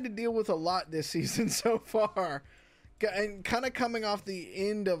 you've had to deal with a lot this season so far, and kind of coming off the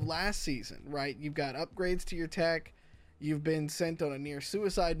end of last season, right? You've got upgrades to your tech. You've been sent on a near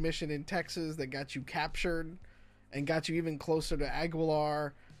suicide mission in Texas that got you captured and got you even closer to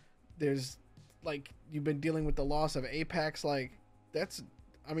Aguilar. There's you've been dealing with the loss of Apex. Like,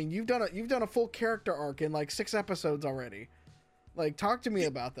 you've done a full character arc in like 6 episodes already. Like, talk to me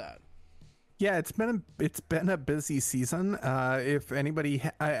about that. Yeah, it's been a busy season. If anybody,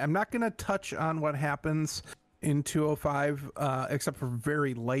 I'm not going to touch on what happens in 205, except for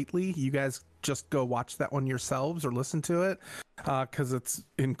very lightly. You guys just go watch that one yourselves or listen to it, because it's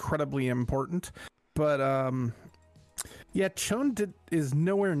incredibly important. But yeah, Chone is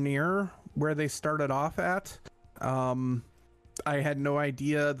nowhere near where they started off at. I had no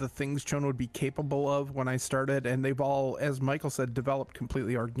idea the things Chone would be capable of when I started, and they've all, as Michael said, developed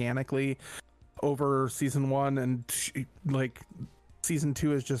completely organically over season 1, and season 2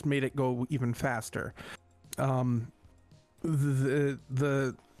 has just made it go even faster.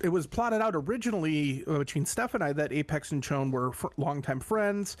 It was plotted out originally between Steph and I that Apex and Chone were longtime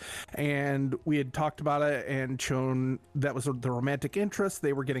friends, and we had talked about it, and Chone, that was the romantic interest.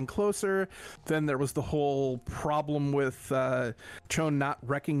 They were getting closer. Then there was the whole problem with Chone not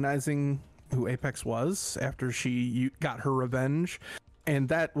recognizing who Apex was after she got her revenge. And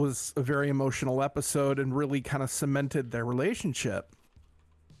that was a very emotional episode and really kind of cemented their relationship.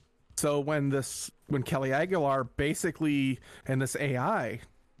 So when Kelly Aguilar basically, and this AI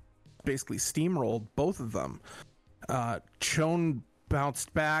basically steamrolled both of them, Chon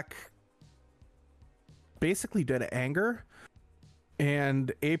bounced back basically due to anger,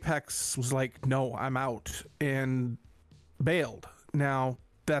 and Apex was like, no, I'm out, and bailed. Now,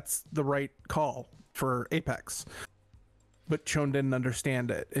 that's the right call for Apex, but Chon didn't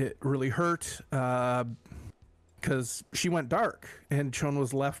understand it. It really hurt, because she went dark, and Chon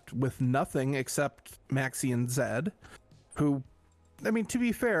was left with nothing except Maxie and Zed, who, I mean, to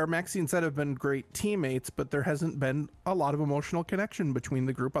be fair, Maxie and Zed have been great teammates, but there hasn't been a lot of emotional connection between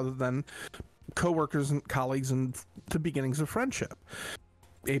the group other than co-workers and colleagues and the beginnings of friendship.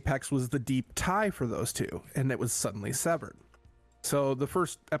 Apex was the deep tie for those two, and it was suddenly severed. So the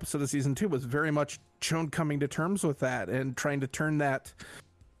first episode of season 2 was very much Chon coming to terms with that and trying to turn that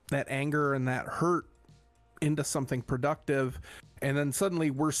anger and that hurt into something productive. And then suddenly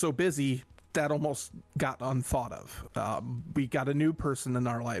we're so busy that almost got unthought of. We got a new person in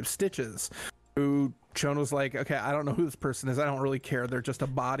our lives, Stitches, who Chon was like, okay, I don't know who this person is. I don't really care. They're just a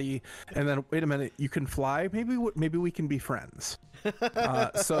body. And then, wait a minute, you can fly? Maybe we can be friends.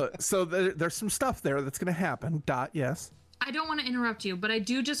 So there's some stuff there that's going to happen. Dot, yes. I don't want to interrupt you, but I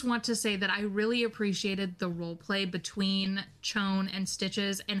do just want to say that I really appreciated the role play between Chon and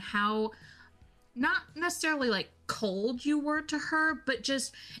Stitches and how not necessarily like cold you were to her, but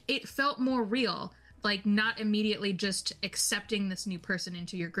just it felt more real, like not immediately just accepting this new person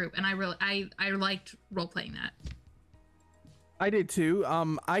into your group. And I liked role playing that. I did too.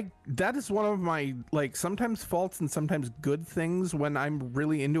 That is one of my like sometimes faults and sometimes good things when I'm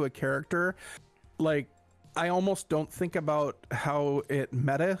really into a character. Like, I almost don't think about how it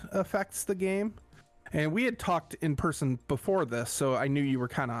meta affects the game. And we had talked in person before this, so I knew you were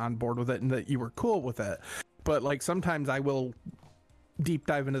kind of on board with it and that you were cool with it. But like sometimes I will deep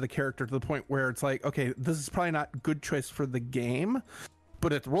dive into the character to the point where it's like, okay, this is probably not a good choice for the game,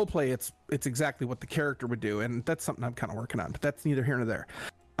 but at the roleplay, it's exactly what the character would do, and that's something I'm kind of working on. But that's neither here nor there.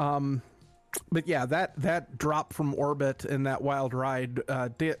 But yeah, that drop from orbit and that wild ride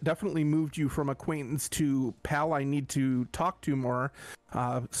definitely moved you from acquaintance to pal. I need to talk to more,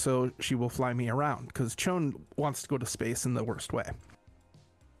 so she will fly me around, because Chon wants to go to space in the worst way.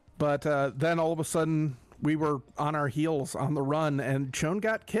 But then all of a sudden, we were on our heels on the run, and Chon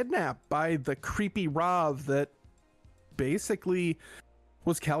got kidnapped by the creepy Rav that basically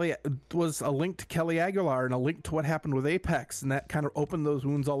was a link to Kelly Aguilar and a link to what happened with Apex, and that kind of opened those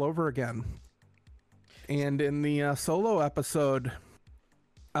wounds all over again. And in the solo episode,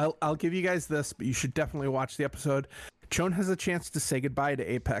 I'll give you guys this, but you should definitely watch the episode. Chon has a chance to say goodbye to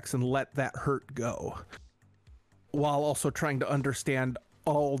Apex and let that hurt go, while also trying to understand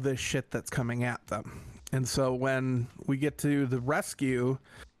all this shit that's coming at them. And so when we get to the rescue,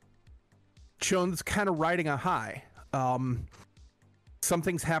 Chon's kind of riding a high.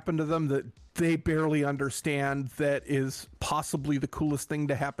 Something's happened to them that they barely understand, that is possibly the coolest thing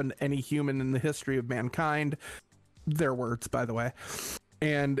to happen to any human in the history of mankind. Their words, by the way.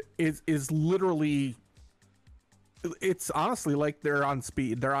 And it is literally, it's honestly like they're on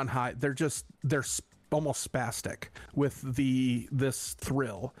speed, they're on high, they're almost spastic with this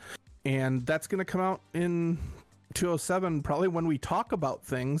thrill. And that's going to come out in 207, probably when we talk about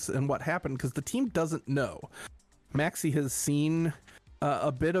things and what happened, because the team doesn't know. Maxie has seen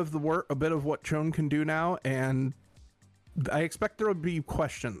a bit of the work, a bit of what Chon can do now, and I expect there will be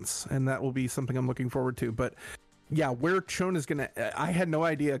questions, and that will be something I'm looking forward to. But yeah, where Chon is going to, I had no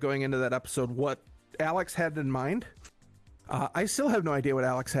idea going into that episode what Alex had in mind. I still have no idea what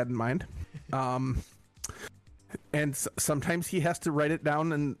Alex had in mind. And sometimes he has to write it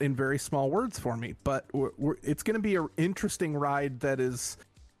down in very small words for me, but it's going to be an interesting ride that is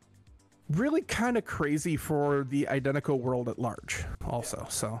really kind of crazy for the Identical world at large also.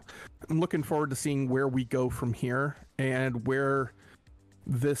 So I'm looking forward to seeing where we go from here and where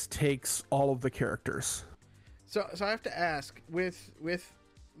this takes all of the characters. So I have to ask, with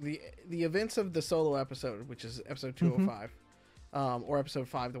the events of the solo episode, which is episode 205, or episode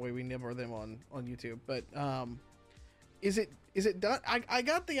 5, the way we number them on YouTube, but is it done? I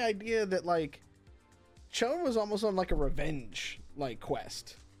got the idea that like Chon was almost on like a revenge like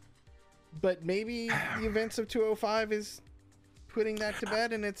quest, but maybe the events of 205 is putting that to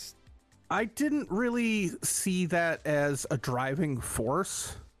bed, and it's. I didn't really see that as a driving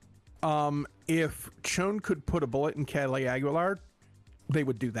force. If Chon could put a bullet in Kelly Aguilar, they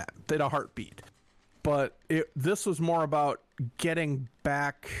would do that. They'd a heartbeat. But this was more about getting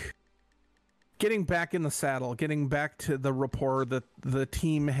back in the saddle, getting back to the rapport that the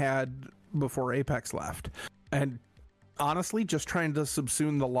team had before Apex left. And honestly just trying to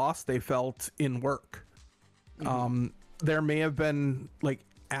subsume the loss they felt in work. There may have been like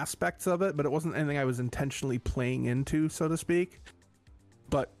aspects of it, but it wasn't anything I was intentionally playing into, so to speak.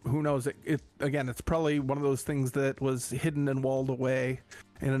 But who knows? Again, it's probably one of those things that was hidden and walled away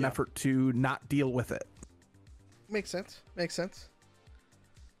in an effort to not deal with it. Makes sense. Makes sense.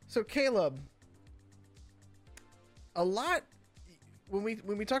 So Caleb, a lot when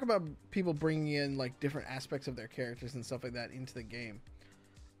we talk about people bringing in like different aspects of their characters and stuff like that into the game,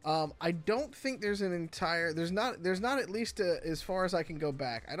 I don't think there's not at least as far as I can go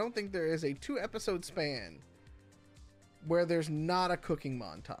back. I don't think there is a 2-episode span where there's not a cooking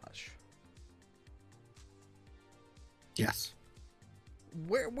montage. Yes.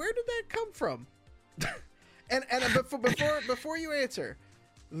 Where did that come from? and before you answer,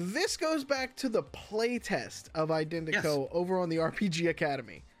 this goes back to the playtest of Identico over on the RPG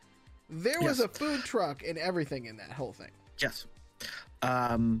Academy. There was a food truck and everything in that whole thing. Yes.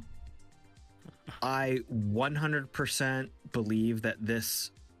 I 100% believe that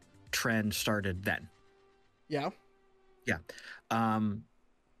this trend started then. Yeah. Yeah.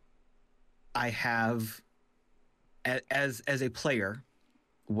 I have, as a player,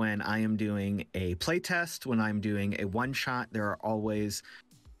 when I am doing a playtest, when I'm doing a one-shot, there are always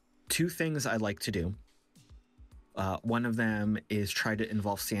 2 things I like to do. One of them is try to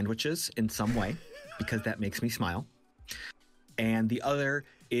involve sandwiches in some way, because that makes me smile. And the other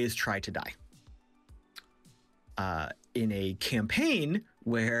is try to die. In a campaign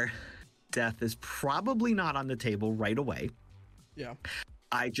where death is probably not on the table right away,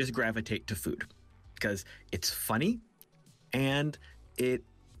 I just gravitate to food because it's funny and it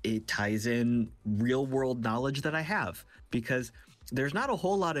ties in real world knowledge that I have, because there's not a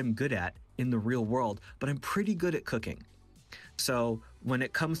whole lot I'm good at in the real world, but I'm pretty good at cooking. So when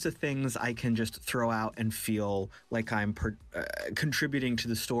it comes to things I can just throw out and feel like I'm contributing to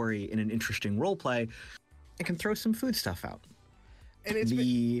the story in an interesting role play, I can throw some food stuff out. And it's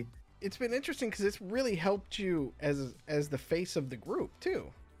been interesting because it's really helped you as the face of the group too.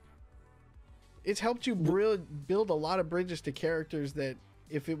 It's helped you build a lot of bridges to characters that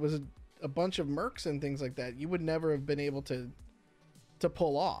if it was a bunch of mercs and things like that, you would never have been able to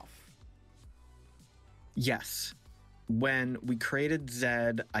pull off. Yes. When we created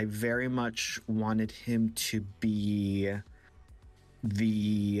Zed, I very much wanted him to be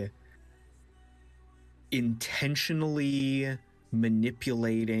the intentionally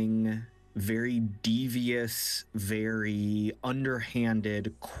manipulating, very devious, very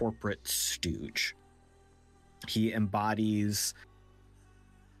underhanded corporate stooge. He embodies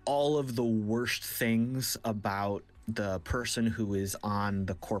all of the worst things about the person who is on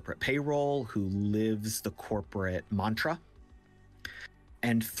the corporate payroll, who lives the corporate mantra.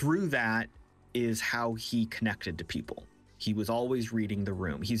 And through that is how he connected to people. He was always reading the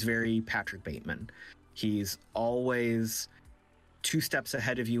room. He's very Patrick Bateman. He's always 2 steps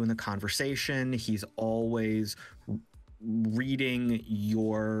ahead of you in the conversation. He's always reading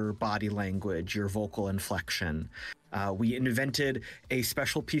your body language, your vocal inflection. We invented a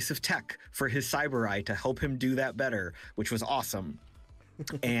special piece of tech for his cyber eye to help him do that better, which was awesome.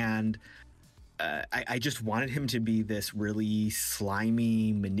 And I just wanted him to be this really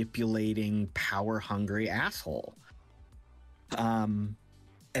slimy, manipulating, power-hungry asshole. And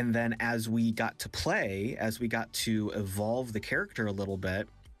then as we got to play, as we got to evolve the character a little bit,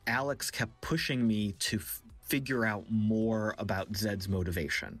 Alex kept pushing me to figure out more about Zed's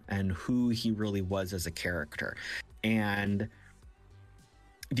motivation and who he really was as a character. And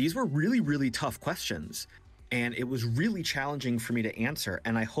these were really, really tough questions. And it was really challenging for me to answer.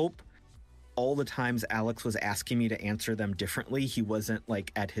 And I hope all the times Alex was asking me to answer them differently, he wasn't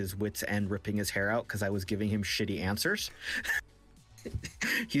like at his wit's end ripping his hair out because I was giving him shitty answers.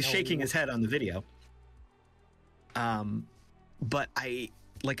 He's shaking his head on the video. But I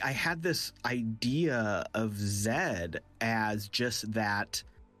had this idea of Zed as just that,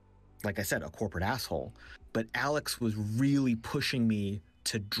 like I said, a corporate asshole. But Alex was really pushing me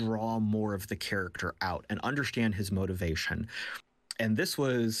to draw more of the character out and understand his motivation. And this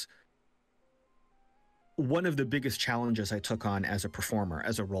was one of the biggest challenges I took on as a performer,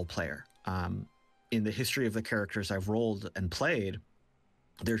 as a role player. In the history of the characters I've rolled and played,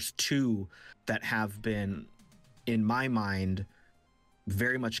 there's 2 that have been, in my mind,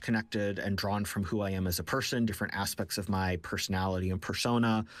 very much connected and drawn from who I am as a person, different aspects of my personality and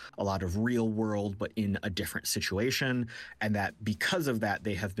persona, a lot of real world, but in a different situation. And that because of that,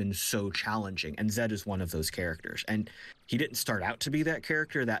 they have been so challenging. And Zed is one of those characters. And he didn't start out to be that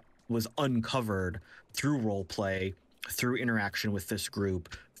character. That was uncovered through role play, through interaction with this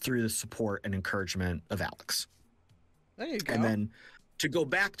group, through the support and encouragement of Alex. There you go. And then to go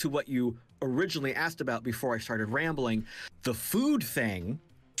back to what you originally asked about before I started rambling, the food thing.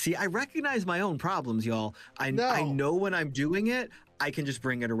 See, I recognize my own problems, y'all. I know when I'm doing it, I can just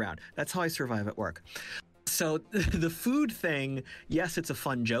bring it around. That's how I survive at work. So the food thing, yes, it's a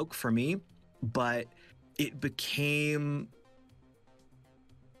fun joke for me, but it became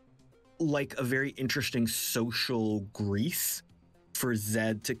like a very interesting social grease for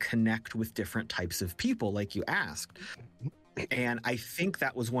Zed to connect with different types of people, like you asked. And I think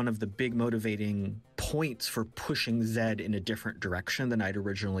that was one of the big motivating points for pushing Zed in a different direction than I'd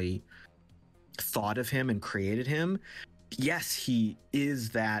originally thought of him and created him. Yes, he is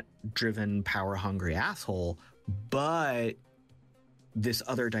that driven, power-hungry asshole, but this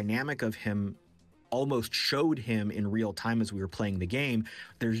other dynamic of him almost showed him in real time as we were playing the game.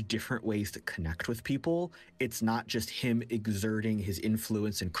 There's different ways to connect with people. It's not just him exerting his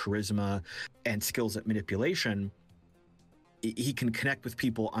influence and charisma and skills at manipulation. He can connect with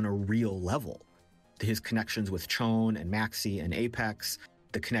people on a real level. His connections with Chone and Maxie and Apex,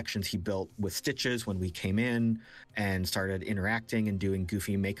 the connections he built with Stitches when we came in and started interacting and doing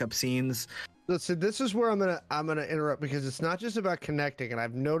goofy makeup scenes. Listen, this is where I'm gonna interrupt, because it's not just about connecting, and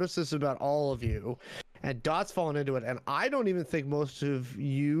I've noticed this about all of you, and Dot's fallen into it, and I don't even think most of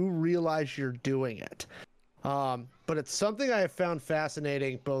you realize you're doing it. But it's something I have found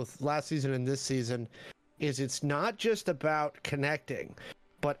fascinating both last season and this season, is it's not just about connecting,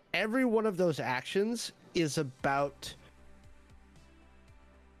 but every one of those actions is about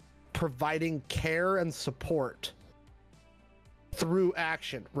providing care and support through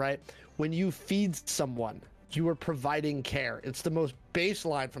action, right? When you feed someone, you are providing care. It's the most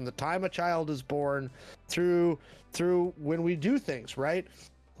baseline from the time a child is born through when we do things, right?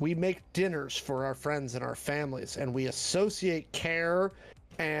 We make dinners for our friends and our families, and we associate care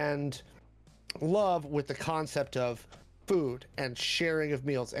and love with the concept of food and sharing of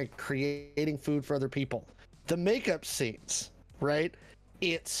meals and creating food for other people. The makeup scenes, right?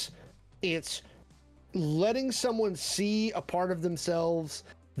 It's letting someone see a part of themselves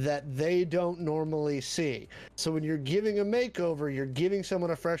that they don't normally see. So when you're giving a makeover, you're giving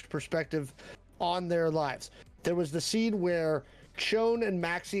someone a fresh perspective on their lives. There was the scene where Chone and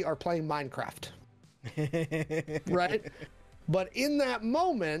Maxie are playing Minecraft. Right? But in that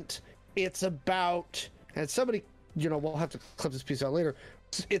moment, it's about, and somebody, we'll have to clip this piece out later.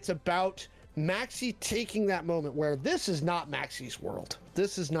 It's about Maxie taking that moment where this is not Maxie's world.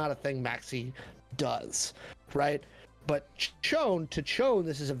 This is not a thing Maxie does, right? But to Chone,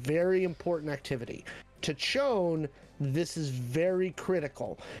 this is a very important activity. To Chone, this is very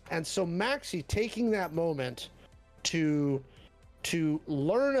critical. And so Maxie taking that moment to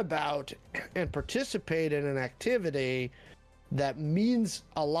learn about and participate in an activity that means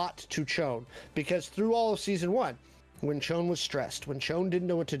a lot to Chone, because through all of season 1, when Chone was stressed, when Chone didn't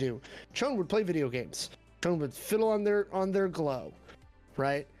know what to do, Chone would play video games. Chone would fiddle on their glow,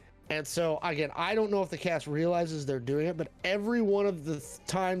 right? And so again, I don't know if the cast realizes they're doing it, but every one of the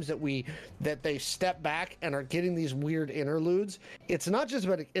times that they step back and are getting these weird interludes, it's not just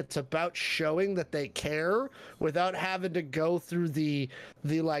about, it's about showing that they care without having to go through the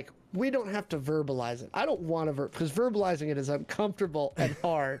like, we don't have to verbalize it. I don't want to because verbalizing it is uncomfortable and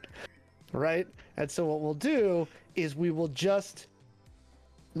hard, right? And so what we'll do is we will just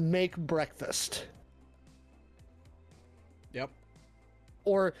make breakfast. Yep.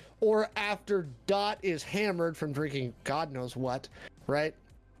 Or after Dot is hammered from drinking God knows what, right?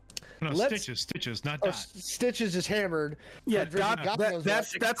 No, Stitches, not Dot. Stitches is hammered. Yeah, from drinking Dot, God knows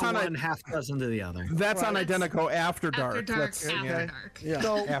that's what. on one half dozen to the other. that's on Right. Identico After Dark. After dark. Let's- After yeah. dark. Yeah.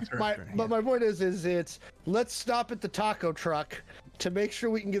 So After, but yeah. my point is it's let's stop at the taco truck to make sure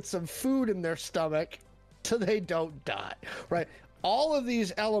we can get some food in their stomach so they don't die, right? All of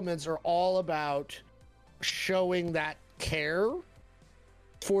these elements are all about showing that care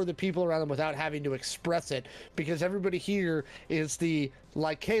for the people around them without having to express it, because everybody here is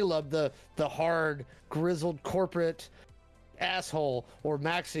like Caleb, the hard, grizzled corporate asshole, or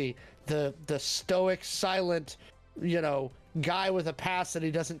Maxie, the stoic, silent, guy with a past that he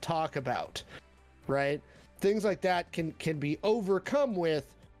doesn't talk about, right? Things like that can be overcome with,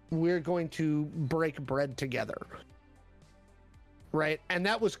 we're going to break bread together, right? And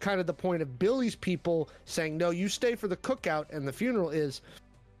that was kind of the point of Billy's people saying, no, you stay for the cookout and the funeral, is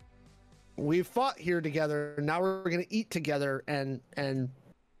we fought here together, now we're going to eat together and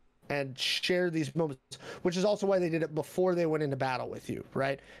share these moments, which is also why they did it before they went into battle with you,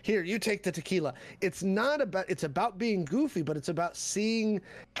 right? Here, you take the tequila. It's about being goofy, but it's about seeing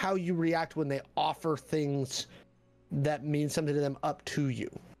how you react when they offer things that mean something to them up to you.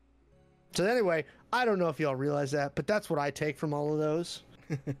 So anyway, I don't know if y'all realize that, but that's what I take from all of those.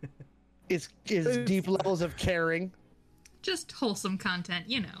 is deep levels of caring. Just wholesome content,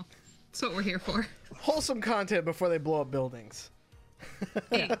 you know. That's what we're here for. Wholesome content before they blow up buildings.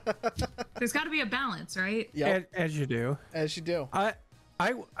 Hey, there's got to be a balance, right? Yep. As you do. As you do.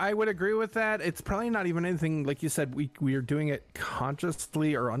 I would agree with that. It's probably not even anything, like you said, we are doing it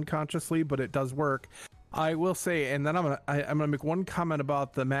consciously or unconsciously, but it does work. I will say, and then I'm gonna make one comment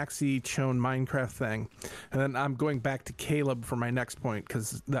about the Maxi Chone Minecraft thing, and then I'm going back to Caleb for my next point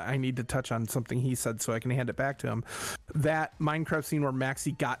because I need to touch on something he said so I can hand it back to him. That Minecraft scene where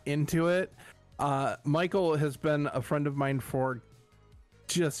Maxi got into it. Michael has been a friend of mine for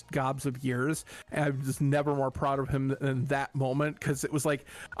just gobs of years, and I'm just never more proud of him than that moment, because it was like,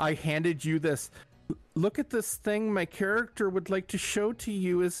 I handed you this, look at this thing my character would like to show to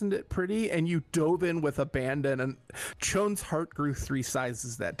you, isn't it pretty? And you dove in with abandon, and Chone's heart grew 3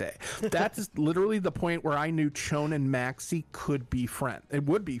 sizes that day. That's literally the point where I knew Chone and Maxi could be friends. It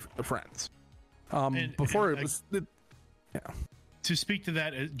would be friends. Before it was yeah. To speak to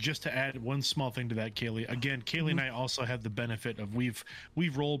that, just to add one small thing to that, Kaylee. Again, Kaylee and I also have the benefit of we've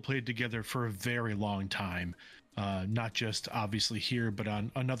role played together for a very long time, not just obviously here, but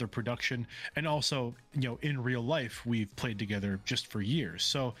on another production, and also in real life we've played together just for years.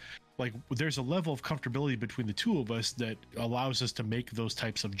 So, like, there's a level of comfortability between the two of us that allows us to make those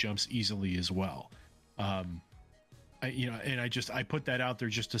types of jumps easily as well. I put that out there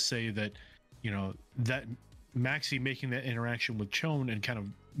just to say that that Maxi making that interaction with Chone and kind of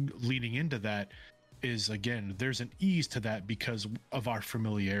leading into that is, again, there's an ease to that because of our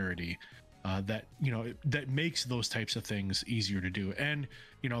familiarity, that makes those types of things easier to do. And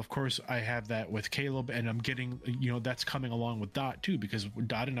of course I have that with Caleb, and I'm getting that's coming along with Dot too, because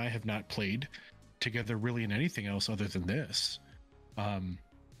Dot and I have not played together really in anything else other than this.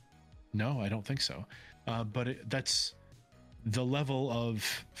 No, I don't think so. But that's the level of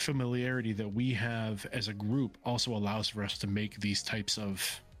familiarity that we have as a group also allows for us to make these types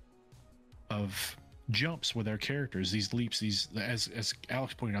of jumps with our characters, these leaps, these, as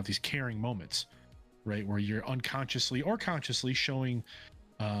Alex pointed out, these caring moments, right, where you're unconsciously or consciously showing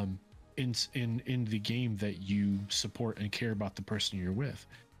in the game that you support and care about the person you're with.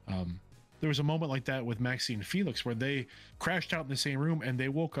 There was a moment like that with Maxi and Felix where they crashed out in the same room and they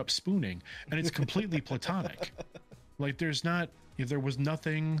woke up spooning, and it's completely platonic. Like, there was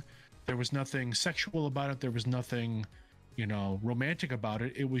nothing sexual about it. There was nothing, romantic about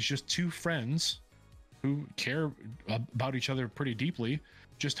it. It was just two friends who care about each other pretty deeply,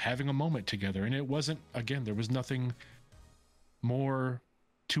 just having a moment together. And it wasn't, again, there was nothing more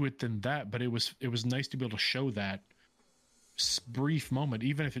to it than that, but it was nice to be able to show that brief moment,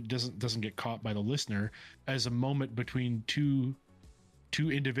 even if it doesn't get caught by the listener, as a moment between two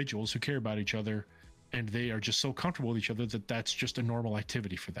individuals who care about each other, and they are just so comfortable with each other that that's just a normal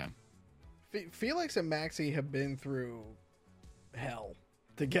activity for them. Felix and Maxi have been through hell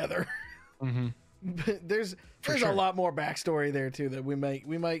together. Mm-hmm. But there's sure. a lot more backstory there too that we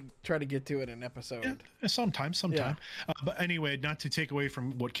might try to get to in an episode. Yeah, sometime. Yeah. But anyway, not to take away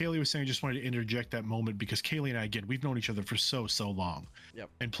from what Kaylee was saying, I just wanted to interject that moment because Kaylee and I, again, we've known each other for so long. Yep.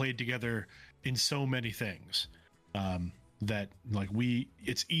 And played together in so many things. That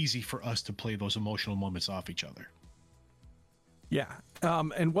it's easy for us to play those emotional moments off each other. Yeah.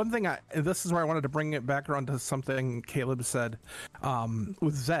 And one thing this is where I wanted to bring it back around to something Caleb said,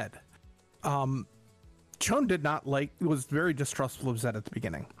 with Zed. Chone was very distrustful of Zed at the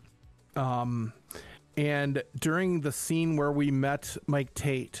beginning. And during the scene where we met Mike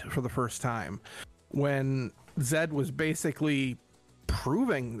Tate for the first time, when Zed was basically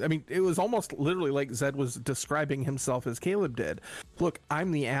proving, it was almost literally like Zed was describing himself as Caleb did. Look,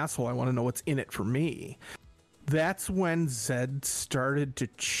 I'm the asshole. I want to know what's in it for me. That's when Zed started to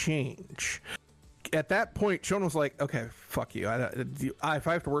change. At that point, Chone was like, okay, fuck you. If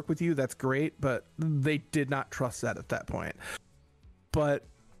I have to work with you, that's great. But they did not trust Zed at that point. But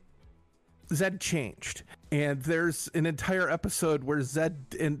Zed changed. And there's an entire episode where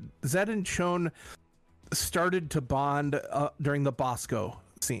Zed and Chone started to bond during the Bosco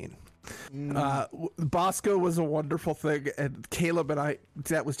scene. Bosco was a wonderful thing, and Caleb and I,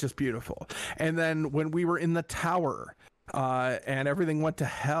 that was just beautiful. And then when we were in the tower and everything went to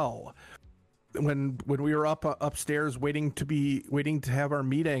hell, when we were upstairs waiting to have our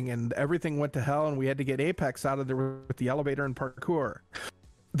meeting, and everything went to hell, and we had to get Apex out of there with the elevator and parkour,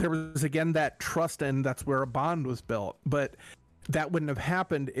 there was again that trust, and that's where a bond was built. But that wouldn't have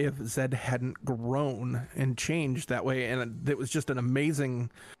happened if Zed hadn't grown and changed that way. And it was just an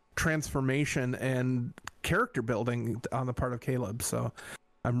amazing transformation and character building on the part of Caleb. So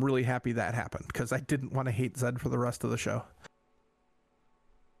I'm really happy that happened because I didn't want to hate Zed for the rest of the show.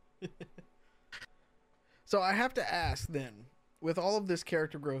 So I have to ask then, with all of this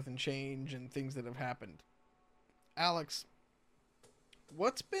character growth and change and things that have happened, Alex,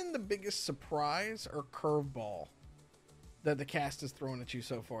 what's been the biggest surprise or curveball that the cast has thrown at you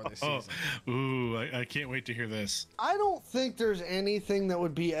so far this season? Ooh, I can't wait to hear this. I don't think there's anything that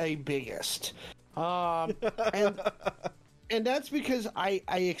would be a biggest. And that's because I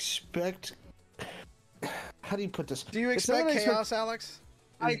expect. How do you put this? Do you It's not expect that I chaos, Alex?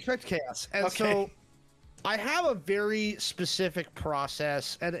 I expect chaos. And Okay. so I have a very specific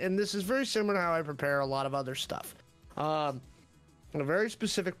process, and this is very similar to how I prepare a lot of other stuff. A very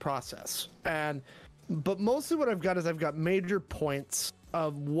specific process. But mostly what I've got is I've got major points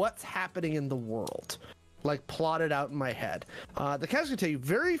of what's happening in the world, like plotted out in my head. The cast can tell you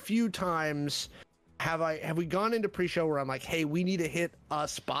very few times have we gone into pre-show where I'm like, hey, we need to hit a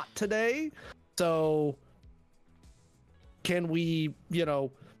spot today. So can we,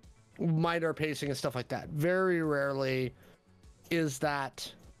 mind our pacing and stuff like that? Very rarely is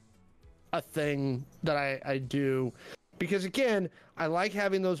that a thing that I do, because again, I like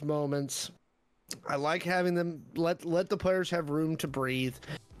having those moments. I like having them let the players have room to breathe.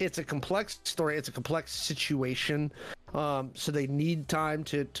 It's a complex story. It's a complex situation. So they need time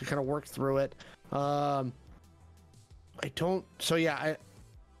to kind of work through it. I don't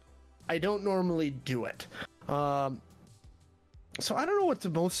normally do it. So I don't know what the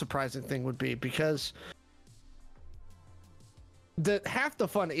most surprising thing would be, because half the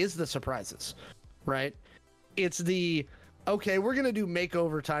fun is the surprises, right? It's okay, we're going to do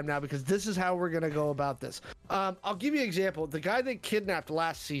makeover time now because this is how we're going to go about this. I'll give you an example. The guy they kidnapped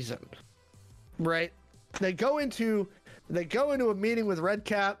last season, right? They go into a meeting with Red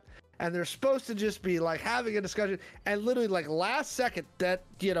Cap, and they're supposed to just be like having a discussion, and literally like last second that,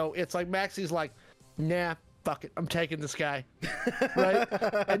 it's like Maxie's like, nah, fuck it, I'm taking this guy, right?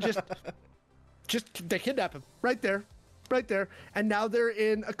 And just they kidnap him right there, and now they're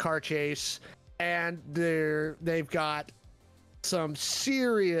in a car chase, and they've got some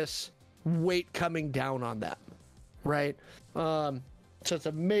serious weight coming down on them, right? So it's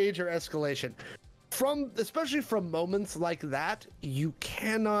a major escalation. Especially from moments like that, you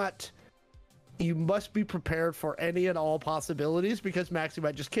must be prepared for any and all possibilities, because Maxie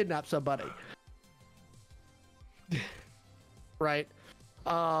might just kidnap somebody. Right?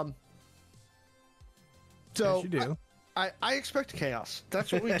 So Yes, you do. I expect chaos.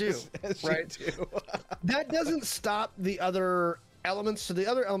 That's what we do, As right? you do. That doesn't stop the other elements. So the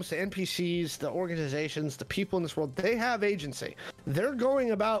other elements, the NPCs, the organizations, the people in this world, they have agency. They're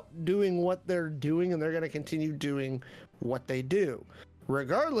going about doing what they're doing, and they're going to continue doing what they do,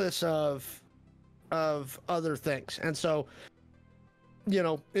 regardless of other things. And so,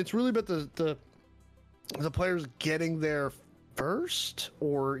 it's really about the players getting there first,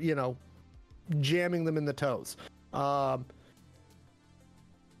 or jamming them in the toes.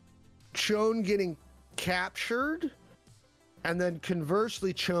 Chone getting captured, and then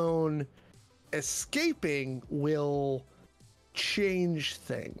conversely Chone escaping will change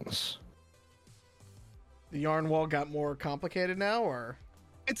things. The yarn wall got more complicated now, or?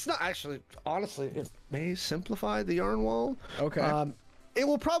 It's not actually, honestly, it may simplify the yarn wall. Okay. It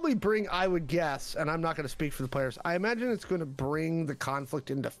will probably bring, I would guess, and I'm not going to speak for the players, I imagine it's going to bring the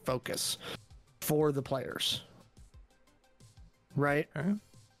conflict into focus for the players. Right? Okay.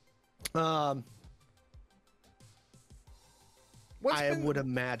 Would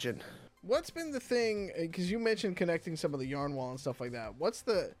imagine. What's been the thing? Because you mentioned connecting some of the yarn wall and stuff like that. What's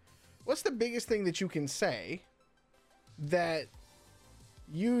the biggest thing that you can say that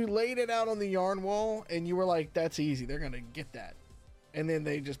you laid it out on the yarn wall and you were like, "That's easy. They're gonna get that," and then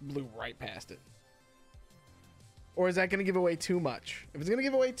they just blew right past it? Or is that going to give away too much? If it's going to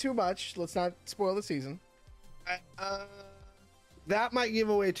give away too much, let's not spoil the season. That might give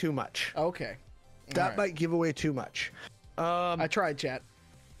away too much. Okay. That might give away too much. I tried, chat.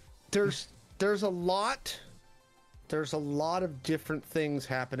 There's a lot of different things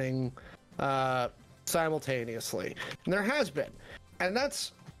happening simultaneously, and there has been, and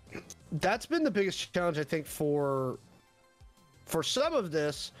that's been the biggest challenge, I think, for some of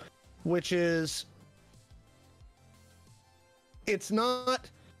this, which is it's not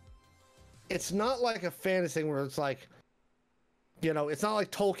like a fantasy thing where it's like, it's not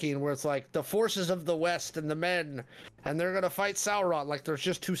like Tolkien where it's like the forces of the West and the men, and they're going to fight Sauron. Like, there's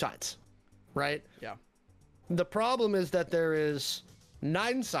just two sides, right? Yeah. The problem is that there is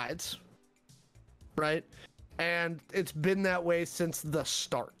 9 sides, right? And it's been that way since the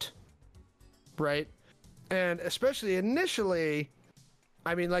start, right? And especially initially,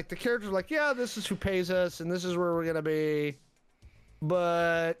 I mean, like the characters are like, yeah, this is who pays us, and this is where we're gonna be,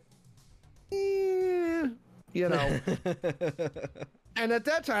 but, you know. And at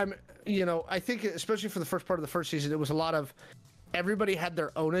that time, you know, I think especially for the first part of the first season, it was a lot of everybody had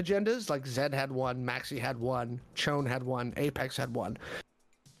their own agendas. Like Zed had one, Maxie had one, Chone had one, Apex had one.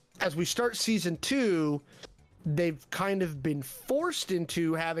 As we start season 2, they've kind of been forced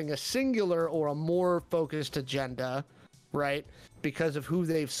into having a singular or a more focused agenda, right? Because of who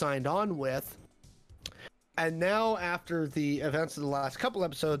they've signed on with. And now, after the events of the last couple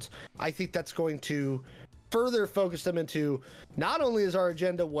episodes, I think that's going to further focus them into not only is our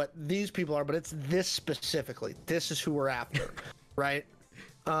agenda what these people are, but it's this specifically. This is who we're after, right?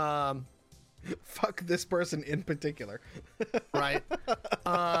 Fuck this person in particular. Right.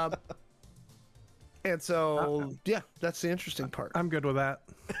 And so, yeah, that's the interesting part. I'm good with that.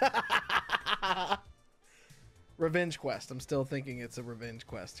 Revenge quest. I'm still thinking it's a revenge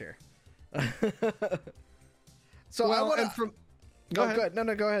quest here. So Well, I want and to. from Go ahead. ahead.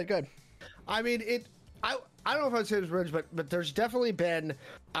 No, go ahead. Good. I mean, I don't know if I'd say it's revenge, but there's definitely been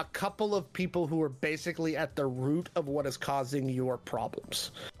a couple of people who are basically at the root of what is causing your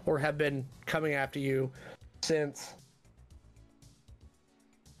problems, or have been coming after you since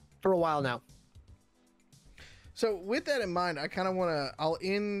for a while now. So with that in mind, I kind of want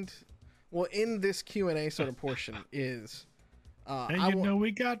to. We'll end this Q&A sort of portion is. And you know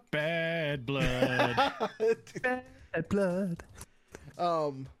we got bad blood. Bad blood.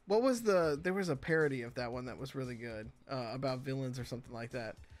 What was there was a parody of that one that was really good, about villains or something like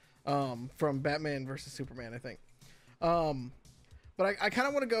that, from Batman versus Superman, I think. But I kind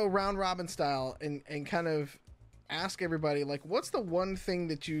of want to go round robin style and kind of ask everybody, like, what's the one thing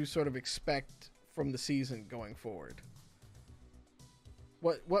that you sort of expect from the season going forward?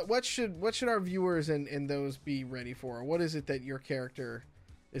 What should our viewers and those be ready for? What is it that your character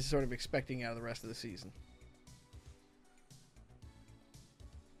is sort of expecting out of the rest of the season?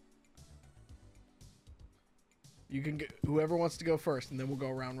 You can go, whoever wants to go first, and then we'll go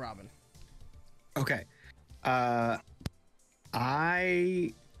round robin. Okay.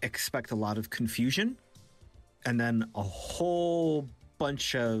 I expect a lot of confusion and then a whole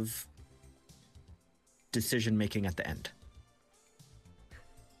bunch of decision making at the end.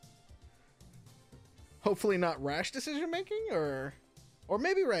 Hopefully not rash decision making, or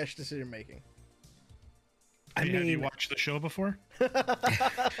maybe rash decision making. I Hey, have you mean, watched the show before?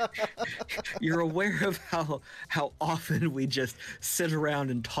 you're aware of how often we just sit around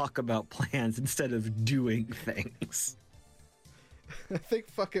and talk about plans instead of doing things. I think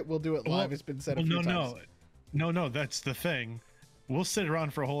fuck it, we'll do it live. It's been said a few times. No, that's the thing. We'll sit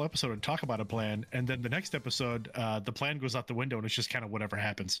around for a whole episode and talk about a plan, and then the next episode, the plan goes out the window, and it's just kind of whatever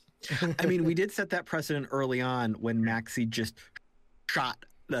happens. I mean, we did set that precedent early on when Maxie just shot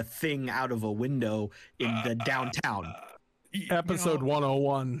the thing out of a window in the downtown. Episode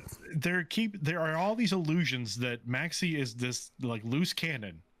 101. There are all these illusions that Maxie is this like loose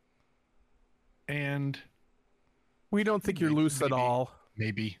cannon, and We don't think you're loose at maybe. all.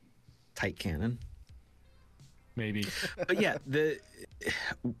 maybe, Tight cannon. but But yeah,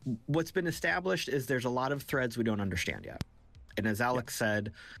 what's been established is there's a lot of threads we don't understand yet. And as Alex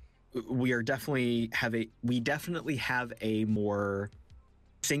said, we definitely have a more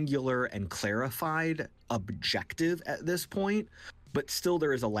singular and clarified objective at this point, but still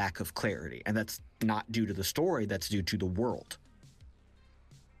there is a lack of clarity, and that's not due to the story, that's due to the world.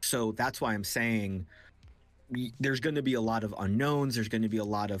 So that's why I'm saying there's going to be a lot of unknowns, there's going to be a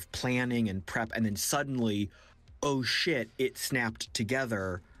lot of planning and prep, and then suddenly, oh shit, it snapped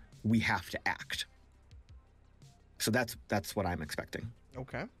together, we have to act. So that's what I'm expecting.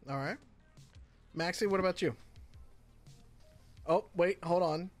 Okay, all right. Maxie, what about you? Oh, wait, hold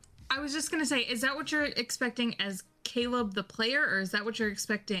on. I was just gonna say, is that what you're expecting as Caleb the player, or is that what you're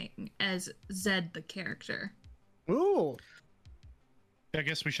expecting as Zed the character? Ooh. I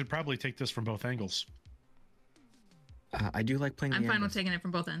guess we should probably take this from both angles. I do like playing I'm the fine angles. with taking it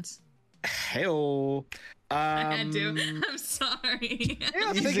from both ends. Hell, I had to. I'm sorry.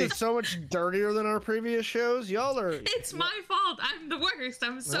 I think it's so much dirtier than our previous shows. Y'all are. It's my fault. I'm the worst.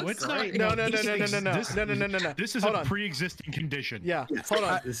 I'm so It's sorry. not- No. This- No. This is Hold a on. pre-existing condition. Yeah, hold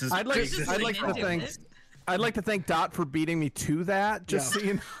on. this is I'd like This is to leading thank into it. I'd like to thank Dot for beating me to that. Just Yeah. so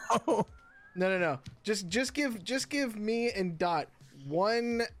you know. No. Just give me and Dot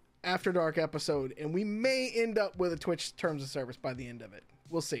one After Dark episode, and we may end up with a Twitch terms of service by the end of it.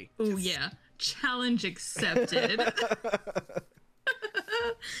 We'll see. Oh yeah. Challenge accepted.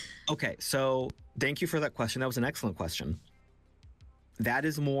 Okay, so thank you for that question. That was an excellent question. That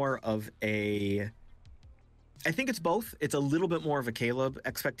is more of a I think it's both. It's a little bit more of a Caleb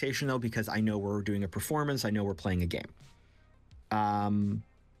expectation though, because I know we're doing a performance. I know we're playing a game.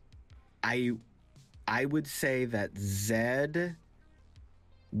 I would say that Zed,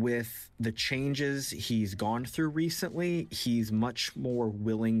 with the changes he's gone through recently, he's much more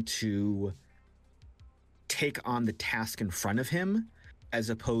willing to take on the task in front of him as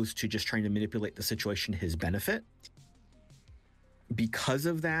opposed to just trying to manipulate the situation to his benefit. Because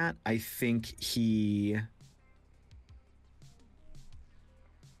of that, I think he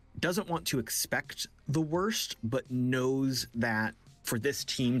doesn't want to expect the worst, but knows that for this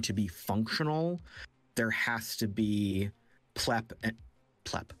team to be functional, there has to be prep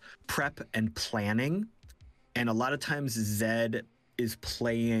and planning. And a lot of times Zed is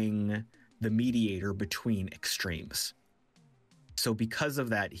playing the mediator between extremes. So because of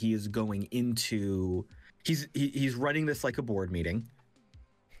that, he is going into, he's running this like a board meeting.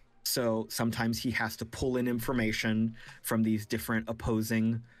 So sometimes he has to pull in information from these different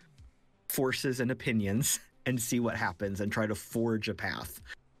opposing forces and opinions and see what happens and try to forge a path.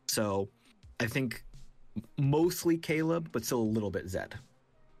 So I think mostly Caleb, but still a little bit Zed.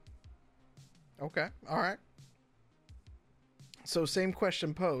 Okay. All right. So same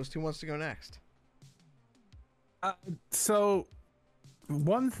question posed. Who wants to go next? So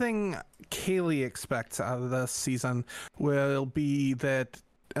one thing Kaylee expects out of this season will be that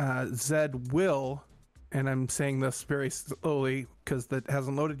Zed will, and I'm saying this very slowly because that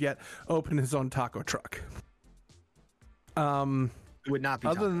hasn't loaded yet, open his own taco truck. It would not be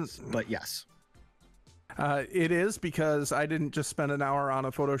tacos, but yes. It is, because I didn't just spend an hour on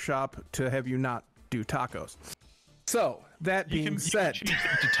a Photoshop to have you not do tacos. So that being said, you can change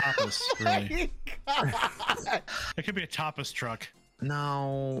it to tapas. Really, it could be a tapas truck.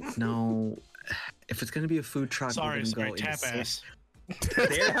 No. If it's going to be a food truck, Sorry, we're going to go tap ass.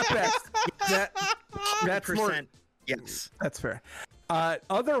 That's more. Yes, that's fair.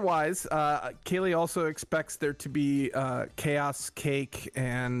 Otherwise, Kaylee also expects there to be chaos, cake,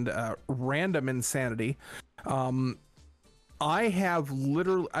 and random insanity. I have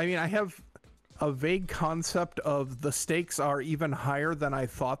a vague concept of the stakes are even higher than I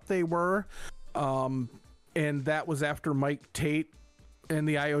thought they were. And that was after Mike Tate and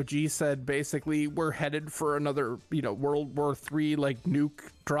the IOG said basically we're headed for another, World War III like nuke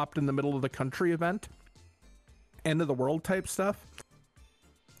dropped in the middle of the country event. End of the world type stuff.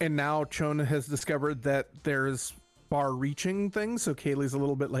 And now Chona has discovered that there's far-reaching things, so Kaylee's a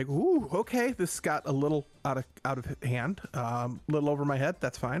little bit like, ooh, okay, this got a little out of hand, little over my head,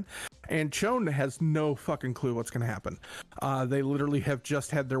 that's fine. And Chona has no fucking clue what's going to happen. They literally have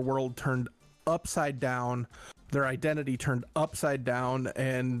just had their world turned upside down, their identity turned upside down,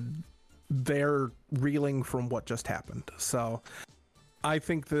 and they're reeling from what just happened. So I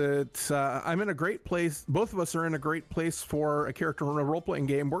think that I'm in a great place. Both of us are in a great place for a character in a role-playing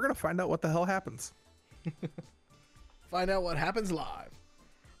game. We're going to find out what the hell happens. Find out what happens live.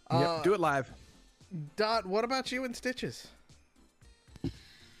 Yep, do it live. Dot, what about you and Stitches?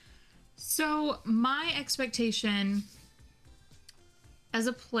 So my expectation as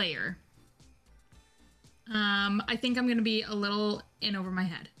a player, I think I'm going to be a little in over my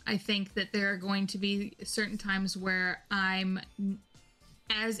head. I think that there are going to be certain times where I'm,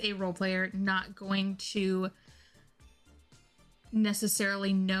 as a role player, not going to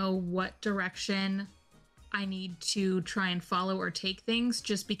necessarily know what direction I need to try and follow or take things,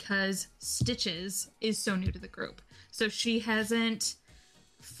 just because Stitches is so new to the group. So she hasn't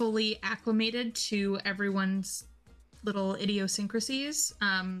fully acclimated to everyone's little idiosyncrasies.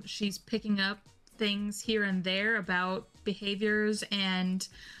 She's picking up things here and there about behaviors and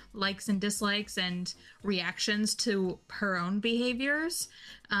likes and dislikes and reactions to her own behaviors.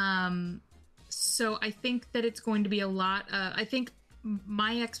 So I think that it's going to be a lot. I think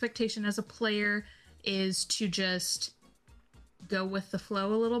my expectation as a player is to just go with the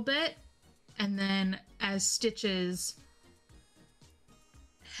flow a little bit, and then as Stitches,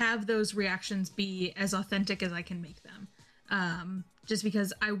 have those reactions be as authentic as I can make them. Just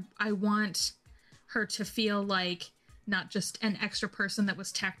because I want her to feel like not just an extra person that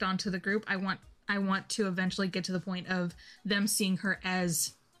was tacked onto the group. I want to eventually get to the point of them seeing her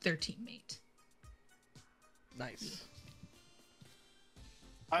as their teammate. Nice.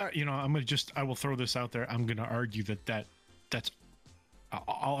 I will throw this out there. I'm gonna argue that's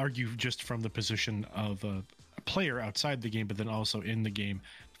I'll argue just from the position of a player outside the game, but then also in the game.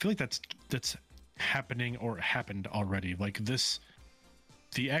 I feel like that's happening or happened already. Like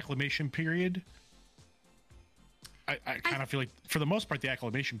the acclimation period. I kind of feel like for the most part the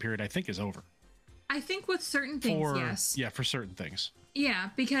acclimation period I think is over. I think with certain things, yes. Yeah, for certain things. Yeah,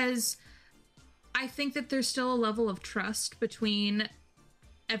 because I think that there's still a level of trust between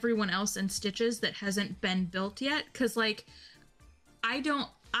everyone else and Stitches that hasn't been built yet. Because, like, I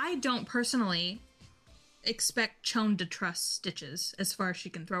don't personally expect Chone to trust Stitches as far as she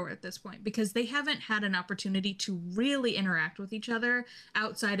can throw her at this point, because they haven't had an opportunity to really interact with each other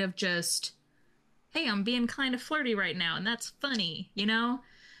outside of just, hey, I'm being kind of flirty right now, and that's funny, you know?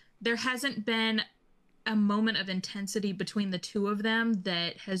 There hasn't been a moment of intensity between the two of them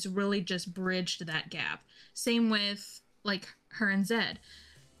that has really just bridged that gap. Same with, like, her and Zed.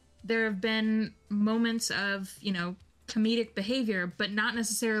 There have been moments of, you know, comedic behavior, but not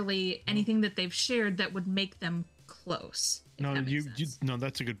necessarily anything that they've shared that would make them close. No, no,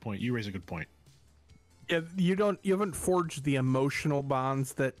 that's a good point. You raise a good point. Yeah, you haven't forged the emotional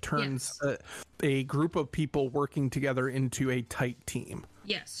bonds that turns a group of people working together into a tight team.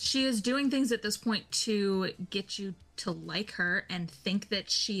 Yes, she is doing things at this point to get you to like her and think that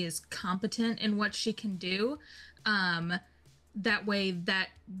she is competent in what she can do. That way, that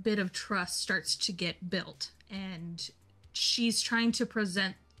bit of trust starts to get built, and she's trying to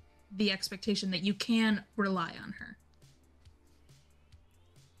present the expectation that you can rely on her.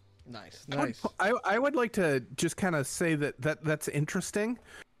 Nice. I would like to just kind of say that's interesting,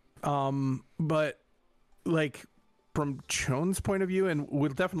 but like from Chone's point of view, and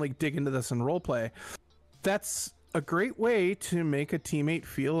we'll definitely dig into this in roleplay, that's a great way to make a teammate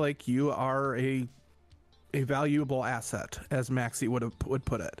feel like you are a valuable asset, as Maxie would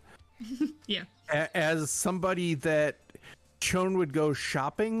put it. Yeah. As somebody that Chone would go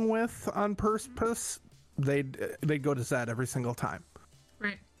shopping with on purpose, they'd go to Zed every single time.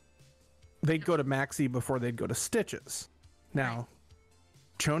 Right. They'd go to Maxie before they'd go to Stitches. Now,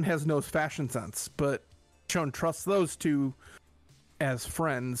 Chone has no fashion sense, but Chone trusts those two as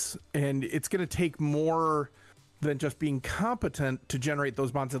friends, and it's going to take more than just being competent to generate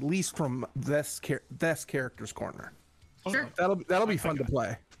those bonds, at least from this character's corner. Sure. That'll be fun to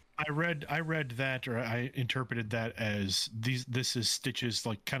play. I read that, or I interpreted that as this is Stitches,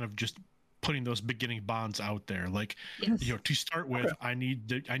 like, kind of just putting those beginning bonds out there, like, Yes. you know, to start with, I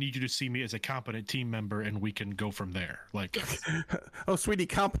need you to see me as a competent team member, and we can go from there. Like, Oh, sweetie,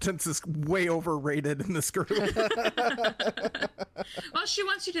 competence is way overrated in this group. Well, she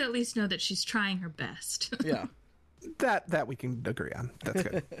wants you to at least know that she's trying her best. Yeah. that we can agree on. That's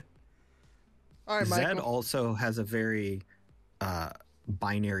good. All right, Michael. Zed also has a very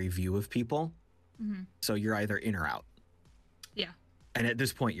binary view of people. Mhm. So you're either in or out. Yeah. And at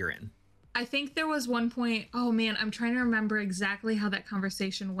this point, you're in. I think there was one point, oh man, I'm trying to remember exactly how that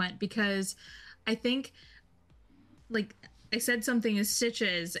conversation went, because I think, like, I said something as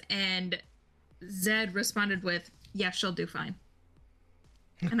Stitches, and Zed responded with, yeah, she'll do fine.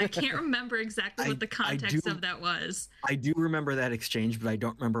 And I can't remember exactly what the context of that was. I do remember that exchange, but I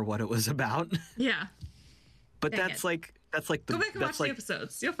don't remember what it was about. Yeah. But Dang that's it. like Go back and watch the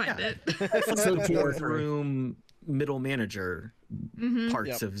episodes. You'll find it. Episode 2 or 3. room middle manager parts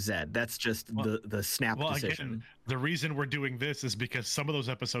Yep. of Zed. That's just the snap well, decision. again, the reason we're doing this is because some of those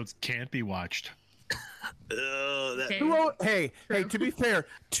episodes can't be watched. Okay. Hey, to be fair,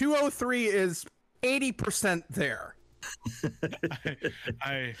 203 is 80% there.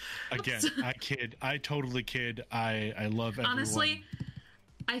 I kid. I totally kid. I love everyone. Honestly,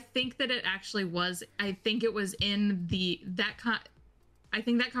 I think that it actually was. I think it was in I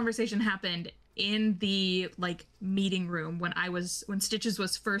think that conversation happened in the, like, meeting room when Stitches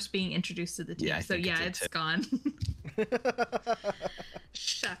was first being introduced to the team. Yeah, I So think it yeah, did it's too. gone.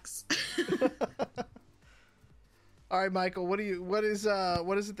 Shucks. All right, Michael. What is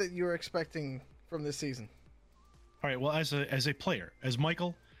it that you're expecting from this season? All right. Well, as a player, as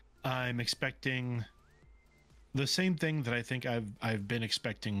Michael, I'm expecting the same thing that I think I've been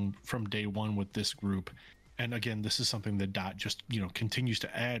expecting from day one with this group. And again, this is something that Dot just, you know, continues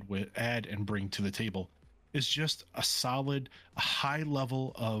to add and bring to the table. Is just a high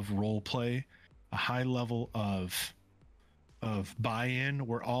level of role play, a high level of buy-in.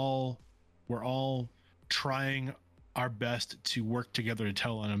 We're all trying our best to work together to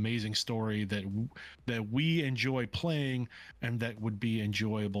tell an amazing story that we enjoy playing and that would be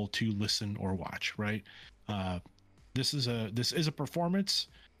enjoyable to listen or watch. Right? This is a performance,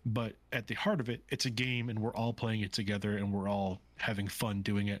 but at the heart of it, it's a game, and we're all playing it together, and we're all having fun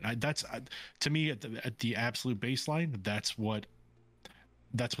doing it. That's to me at the absolute baseline. That's what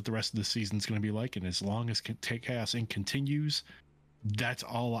the rest of the season is going to be like. And as long as Chaos Inc. continues, that's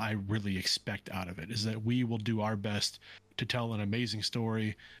all I really expect out of it, is that we will do our best to tell an amazing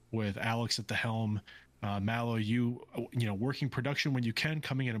story with Alex at the helm. Mallow, you know, working production when you can,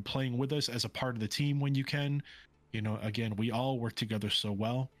 coming in and playing with us as a part of the team when you can. You know, again, we all work together so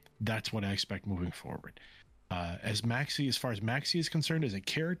well that's what I expect moving forward. As far as Maxie is concerned, as a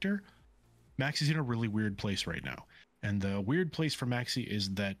character, Maxie's in a really weird place right now. And the weird place for Maxie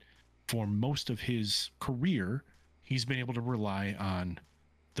is that for most of his career, he's been able to rely on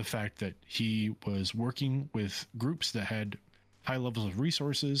the fact that he was working with groups that had high levels of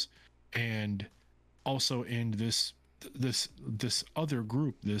resources, and also in this other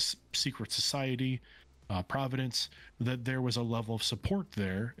group, this secret society, Providence, that there was a level of support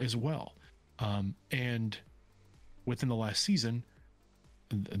there as well. And within the last season,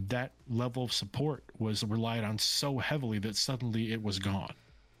 that level of support was relied on so heavily that suddenly it was gone.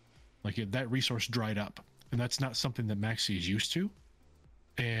 That resource dried up, and that's not something that Maxie is used to.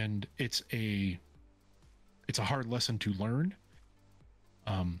 And it's a hard lesson to learn.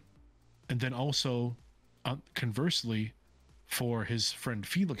 And then also, conversely, for his friend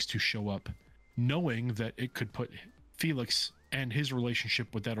Felix to show up, knowing that it could put Felix and his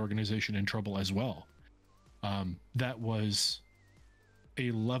relationship with that organization in trouble as well. That was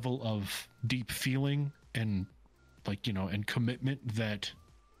a level of deep feeling and and commitment that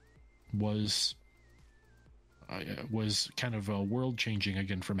was kind of world changing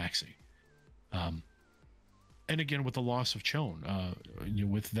again for Maxie. And again, with the loss of Chon,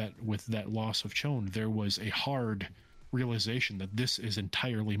 with that loss of Chon, there was a hard realization that this is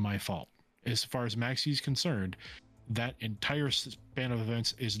entirely my fault. As far as Maxie's concerned, that entire span of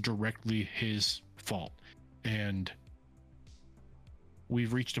events is directly his fault. And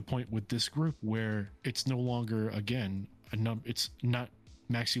we've reached a point with this group where it's no longer, again, it's not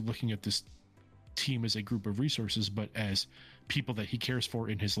Maxie looking at this team as a group of resources, but as people that he cares for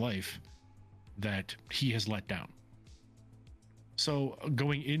in his life that he has let down. So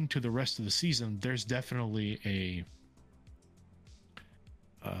going into the rest of the season, there's definitely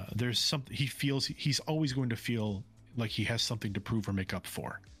there's something he feels he's always going to feel like he has something to prove or make up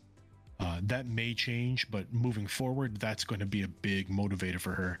for. That may change, but moving forward, that's going to be a big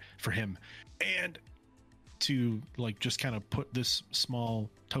motivator for him. And to just kind of put this small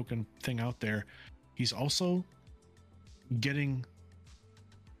token thing out there, he's also getting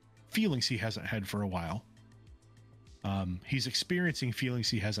feelings he hasn't had for a while. He's experiencing feelings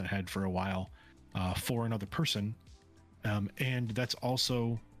he hasn't had for a while for another person. And that's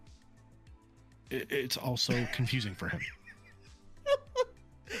also, it's also confusing for him.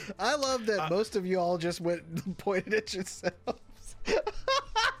 I love that most of you all just went and pointed at yourselves.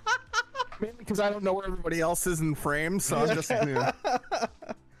 Mainly because I don't know where everybody else is in frame, so I'm just.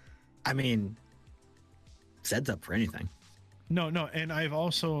 I mean, Zed's up for anything. No, and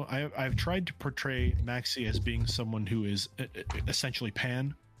I've tried to portray Maxie as being someone who is essentially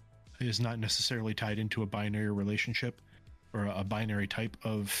pan, is not necessarily tied into a binary relationship or a binary type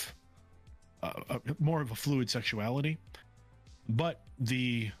of more of a fluid sexuality. But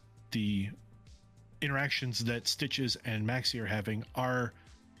the interactions that Stitches and Maxie are having are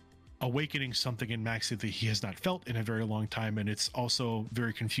awakening something in Maxie that he has not felt in a very long time, and it's also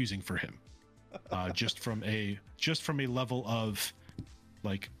very confusing for him. Just from a level of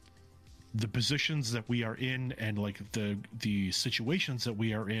the positions that we are in and the situations that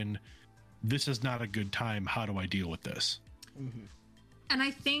we are in, this is not a good time. How do I deal with this? Mm-hmm. And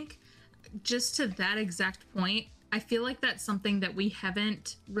I think just to that exact point, I feel like that's something that we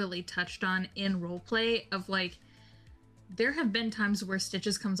haven't really touched on in roleplay of there have been times where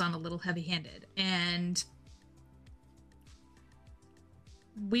Stitches comes on a little heavy-handed, and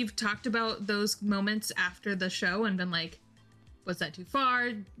we've talked about those moments after the show and been like, was that too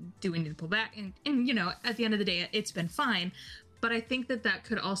far? Do we need to pull back? And at the end of the day, it's been fine. But I think that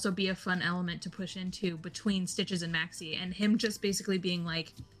could also be a fun element to push into between Stitches and Maxie, and him just basically being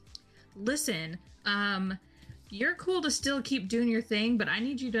like, listen, you're cool to still keep doing your thing, but I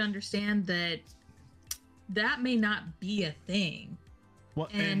need you to understand that may not be a thing. Well,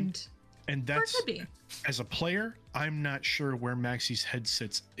 and that's, could be. As a player, I'm not sure where Maxie's head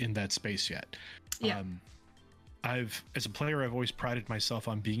sits in that space yet. Yeah. As a player, I've always prided myself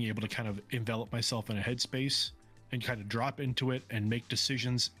on being able to kind of envelop myself in a headspace and kind of drop into it and make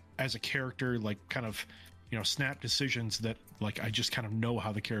decisions as a character, snap decisions that I just kind of know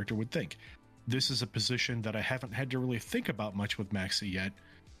how the character would think. This is a position that I haven't had to really think about much with Maxie yet.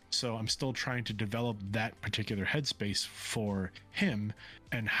 So I'm still trying to develop that particular headspace for him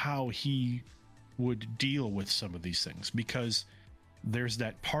and how he would deal with some of these things, because there's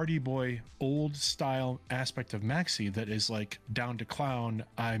that party boy old style aspect of Maxie that is down to clown,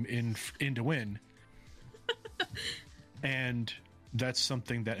 I'm in to win. And that's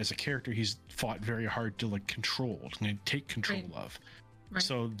something that as a character he's fought very hard to control and take control of. Right.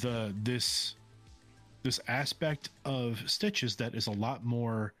 So this aspect of Stitches that is a lot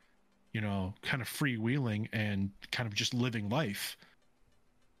more kind of freewheeling and kind of just living life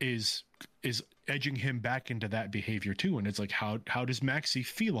is edging him back into that behavior too. And it's like, how does Maxie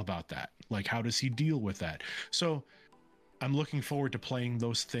feel about that? Like, how does he deal with that? So I'm looking forward to playing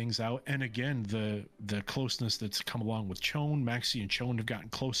those things out. And again, the closeness that's come along with Chone. Maxie and Chone have gotten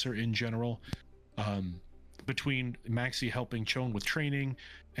closer in general, between Maxie helping Chone with training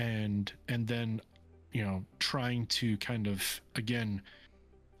and then, trying to kind of, again,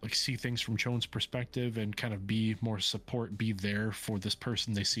 like see things from Chone's perspective and kind of be more support, be there for this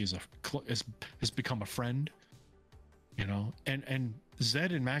person they see as become a friend, and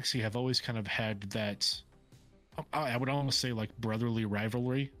Zed and Maxie have always kind of had that, I would almost say, like brotherly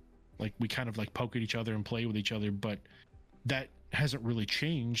rivalry. Like we kind of like poke at each other and play with each other, but that hasn't really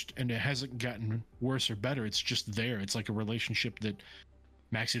changed and it hasn't gotten worse or better. It's just there. It's like a relationship that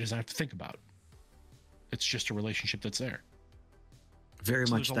Maxie doesn't have to think about. It's just a relationship that's there. Very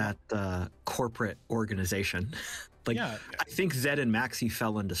So much there's that corporate organization. Like, Yeah. I think Zed and Maxie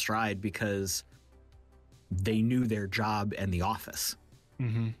fell into stride because they knew their job and the office.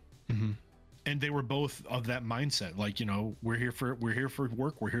 Mm-hmm. Mm-hmm. And they were both of that mindset. Like, we're here for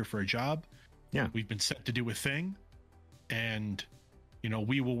work. We're here for a job. Yeah. We've been set to do a thing. And,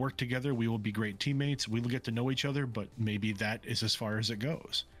 we will work together. We will be great teammates. We will get to know each other, but maybe that is as far as it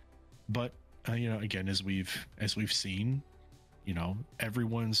goes. But, again, as we've seen,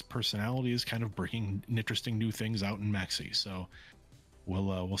 everyone's personality is kind of bringing interesting new things out in Maxie. So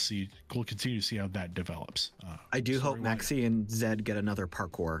we'll see. We'll continue to see how that develops. I do hope story-wise. Maxie and Zed get another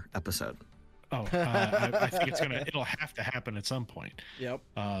parkour episode. Oh, I think it'll have to happen at some point. Yep.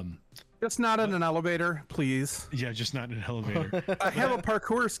 Just not in an elevator, please. Yeah, just not in an elevator. I have a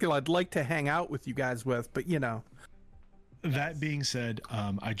parkour skill I'd like to hang out with you guys with, but That being said,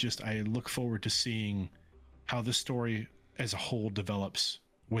 I look forward to seeing how the story as a whole develops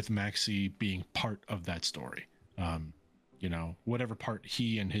with Maxie being part of that story. Whatever part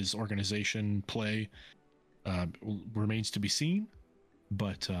he and his organization play remains to be seen,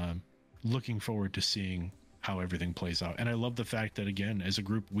 but looking forward to seeing how everything plays out. And I love the fact that, again, as a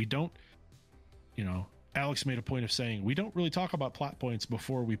group, we don't, Alex made a point of saying we don't really talk about plot points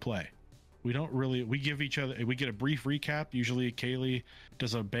before we play. We get a brief recap. Usually Kaylee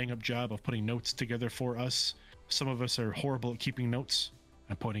does a bang up job of putting notes together for us. Some of us are horrible at keeping notes.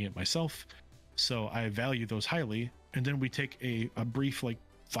 I'm pointing at myself. So I value those highly. And then we take a brief, like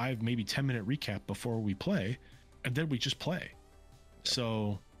 5, maybe 10-minute recap before we play. And then we just play.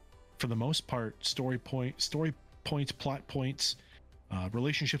 So for the most part, story points, plot points,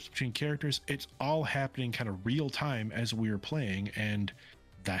 relationships between characters, it's all happening kind of real time as we are playing. And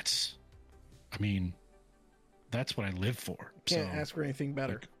that's what I live for. Can't ask for anything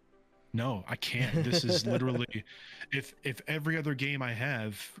better. No, I can't. This is literally, if every other game I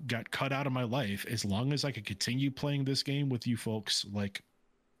have got cut out of my life, as long as I could continue playing this game with you folks, like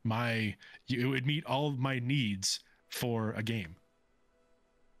it would meet all of my needs for a game.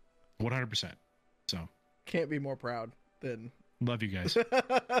 100%. So Can't be more proud than. love you guys.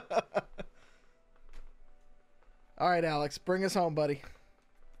 All right, Alex, bring us home, buddy.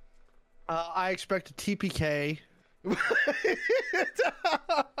 I expect a TPK.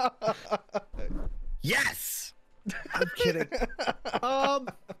 Yes! I'm kidding.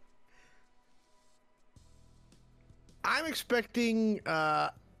 I'm expecting,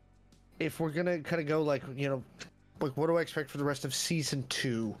 if we're gonna kind of go like what do I expect for the rest of season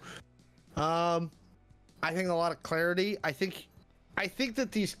 2? I think a lot of clarity. I think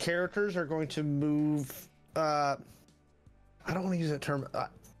that these characters are going to move. I don't want to use that term.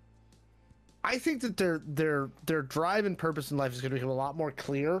 I think that their drive and purpose in life is going to become a lot more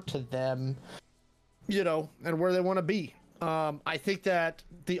clear to them, and where they want to be. I think that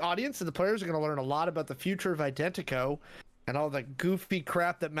the audience and the players are going to learn a lot about the future of Identico and all the goofy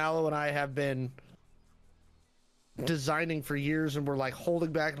crap that Mallow and I have been designing for years, and we're like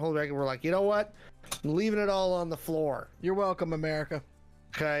holding back, and we're like, you know what? I'm leaving it all on the floor. You're welcome, America.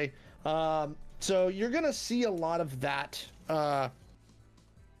 Okay. So you're going to see a lot of that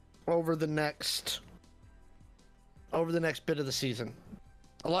over the next bit of the season.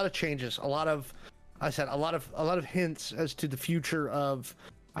 A lot of changes, a lot of hints as to the future of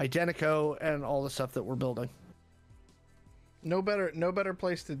Identico and all the stuff that we're building. No better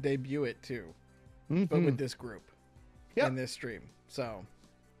place to debut it too, but with this group and this stream. So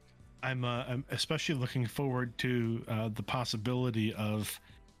I'm especially looking forward to the possibility of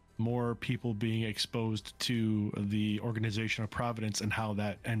more people being exposed to the organization of Providence and how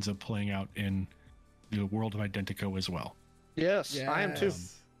that ends up playing out in the world of Identico as well. Yes, I am too.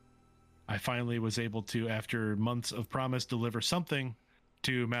 Yes. I finally was able to, after months of promise, deliver something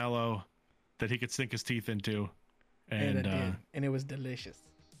to Mallow that he could sink his teeth into, And and it did, and it was delicious.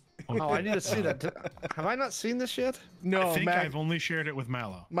 Oh, I need to see that. Have I not seen this yet? No, I think Mac, I've only shared it with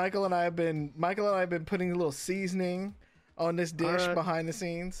Mallow. Michael and I have been putting a little seasoning on this dish Alright. behind the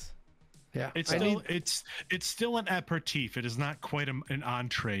scenes. Yeah. It's I still need- it's still an aperitif. It is not quite an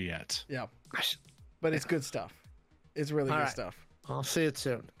entree yet. Yeah, I sh- but it's good stuff. It's really good Alright. stuff. I'll see it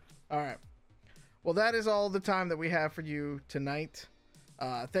soon. All right. Well, that is all the time that we have for you tonight.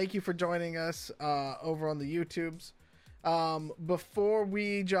 Thank you for joining us over on the YouTubes. Before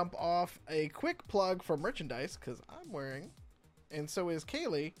we jump off, a quick plug for merchandise, because I'm wearing, and so is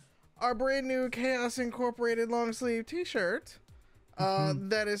Kaylee, our brand new Chaos Incorporated long sleeve t-shirt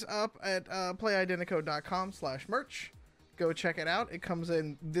that is up at playidentico.com/merch. Go check it out. It comes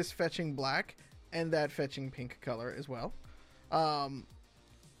in this fetching black and that fetching pink color as well.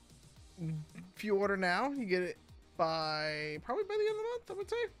 If you order now, you get it probably by the end of the month, I would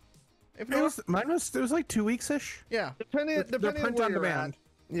say. If not, It was like 2 weeks ish. yeah. Depending They're print where on you're demand.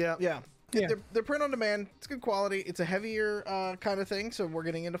 at. Yeah. Yeah. Yeah. They're print on demand. It's good quality. It's a heavier kind of thing, so we're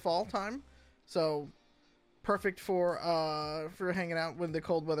getting into fall time. So perfect for hanging out when the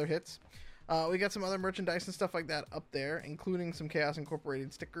cold weather hits. We got some other merchandise and stuff like that up there, including some Chaos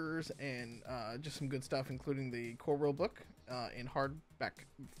Incorporated stickers and just some good stuff, including the core rule book in hardback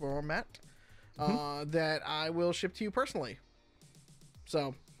format that I will ship to you personally.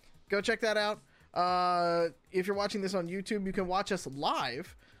 So go check that out. If you're watching this on YouTube, you can watch us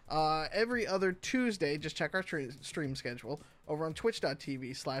live every other Tuesday. Just check our stream schedule over on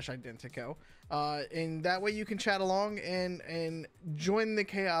twitch.tv/Identico. And that way you can chat along and join the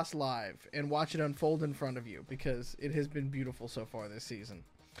chaos live and watch it unfold in front of you, because it has been beautiful so far this season.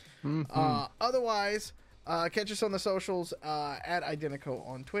 Otherwise, catch us on the socials at Identico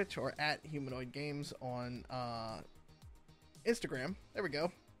on Twitch or at Humanoid Games on Instagram. There we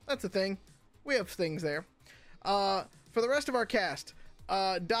go. That's a thing. We have things there. For the rest of our cast,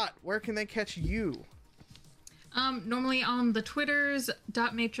 Dot, where can they catch you? Normally on the Twitters,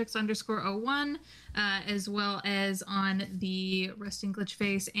 .matrix_01, as well as on the Resting Glitch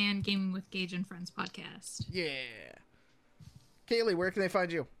Face and Gaming with Gage and Friends podcast. Yeah. Kaylee, where can they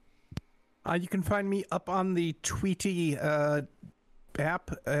find you? You can find me up on the Tweety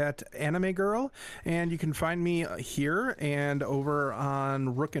app at Anime Girl, and you can find me here and over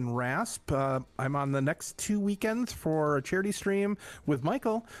on Rook and Rasp. I'm on the next 2 weekends for a charity stream with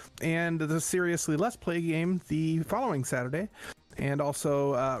Michael and the Seriously Let's Play game the following Saturday. And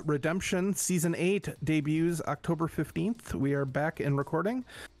also Redemption Season 8 debuts October 15th. We are back in recording,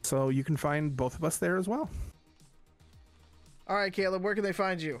 so you can find both of us there as well. All right, Caleb, where can they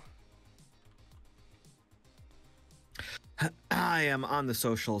find you? I am on the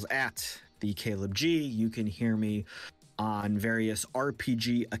socials at the Caleb G. You can hear me on various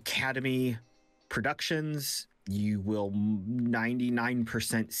RPG Academy productions. You will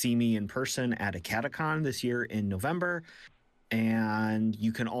 99% see me in person at Acadecon this year in November. And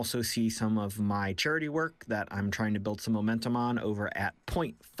you can also see some of my charity work that I'm trying to build some momentum on over at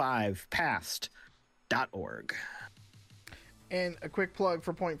 0.5past.org. And a quick plug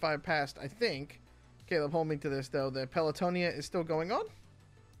for 0.5 Past, I think. Caleb, hold me to this, though. The Pelotonia is still going on?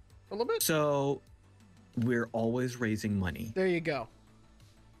 For a little bit? So we're always raising money. There you go.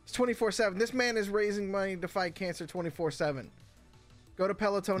 It's 24/7. This man is raising money to fight cancer 24/7. Go to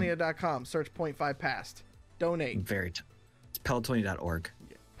pelotonia.com, search 0.5 Past. Donate. It's pelotonia.org.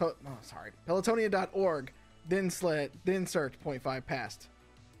 Pelotonia.org, then search 0.5 Past.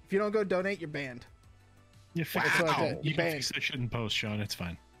 If you don't go donate, you're banned. You what I did. You can Banned. fix that shit in post, Sean. It's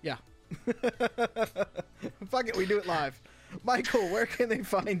fine. Yeah. Fuck it, we do it live. Michael, where can they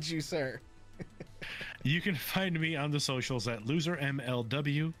find you, sir? You can find me on the socials at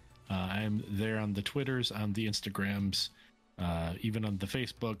losermlw. I'm there on the Twitters, on the Instagrams, even on the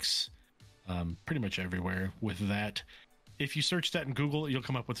Facebooks, pretty much everywhere with that. If you search that in Google, you'll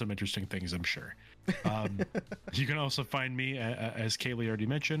come up with some interesting things, I'm sure. You can also find me, as Kaylee already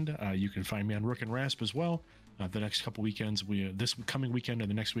mentioned, you can find me on Rook and Rasp as well. The next couple weekends, this coming weekend and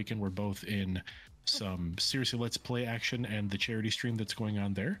the next weekend, we're both in some Seriously Let's Play action and the charity stream that's going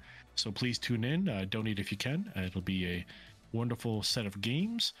on there. So please tune in, donate if you can. It'll be a wonderful set of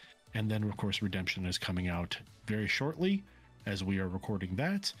games. And then, of course, Redemption is coming out very shortly as we are recording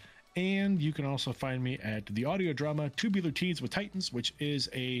that. And you can also find me at the audio drama Tubular Teens with Titans, which is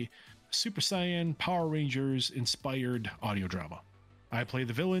a Super Saiyan Power Rangers inspired audio drama. I play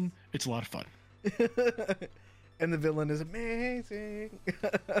the villain. It's a lot of fun. And the villain is amazing.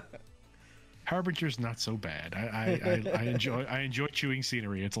 Harbinger's not so bad. I enjoy chewing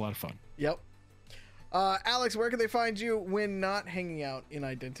scenery. It's a lot of fun. Yep. Alex, where can they find you when not hanging out in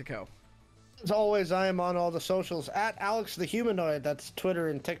Identico? As always, I am on all the socials at Alex the Humanoid. That's Twitter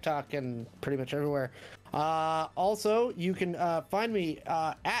and TikTok and pretty much everywhere. Also, you can find me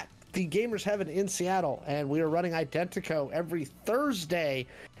at the Gamers Heaven in Seattle, and we are running Identico every Thursday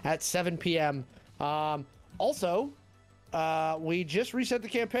at 7 p.m. Also, we just reset the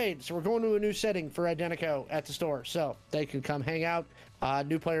campaign, so we're going to a new setting for Identico at the store, so they can come hang out.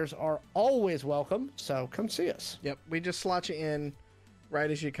 New players are always welcome, so come see us. Yep, we just slot you in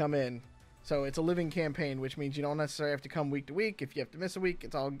right as you come in. So it's a living campaign, which means you don't necessarily have to come week to week. If you have to miss a week,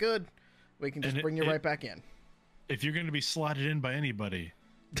 it's all good. We can just bring you right back in. If you're going to be slotted in by anybody,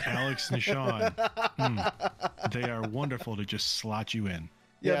 Alex and Sean, they are wonderful to just slot you in.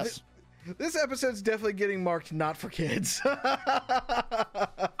 Yeah, Yes. This episode's definitely getting marked not for kids.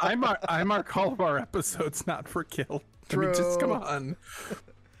 I mark all of our episodes not for kill. I mean, just come on.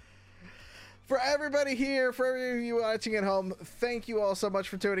 For everybody here, for every of you watching at home, thank you all so much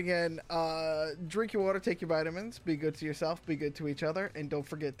for tuning in. Drink your water, take your vitamins, be good to yourself, be good to each other, and don't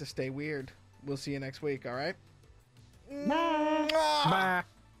forget to stay weird. We'll see you next week, all right? Bye.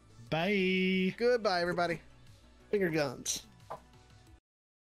 Bye. Goodbye, everybody. Finger guns.